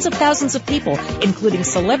tens of thousands of people, including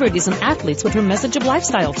celebrities and athletes, with her message of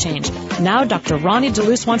lifestyle change. Now Dr. Ronnie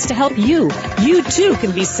DeLuce wants to help you. You too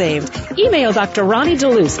can be saved. Email Dr. Ronnie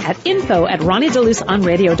DeLuce at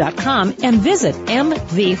info@ronniedeluceonradio.com and visit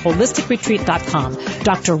mtheholisticretreat.com.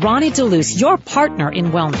 Dr. Ronnie DeLuce, your partner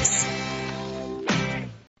in wellness.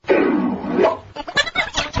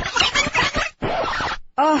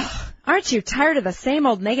 Oh, aren't you tired of the same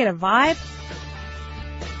old negative vibe?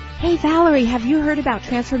 Hey, Valerie, have you heard about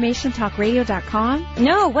TransformationTalkRadio.com?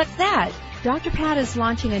 No, what's that? Dr. Pat is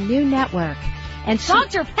launching a new network. And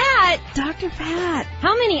Dr. Pat? Dr. Pat.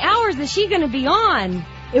 How many hours is she going to be on?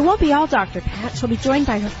 It won't be all Dr. Pat. She'll be joined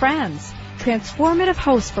by her friends, transformative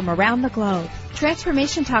hosts from around the globe.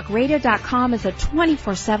 TransformationTalkRadio.com is a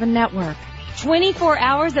 24/7 network. 24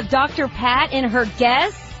 hours of Dr. Pat and her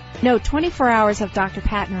guests? No, 24 hours of Dr.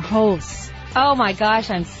 Pat and her hosts. Oh my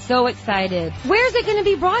gosh, I'm so excited. Where's it going to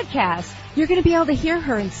be broadcast? You're going to be able to hear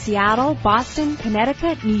her in Seattle, Boston,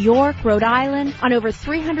 Connecticut, New York, Rhode Island, on over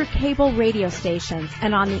 300 cable radio stations,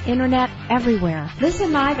 and on the internet everywhere.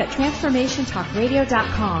 Listen live at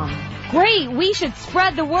TransformationTalkRadio.com. Great, we should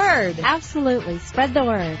spread the word. Absolutely, spread the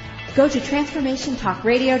word. Go to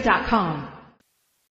TransformationTalkRadio.com.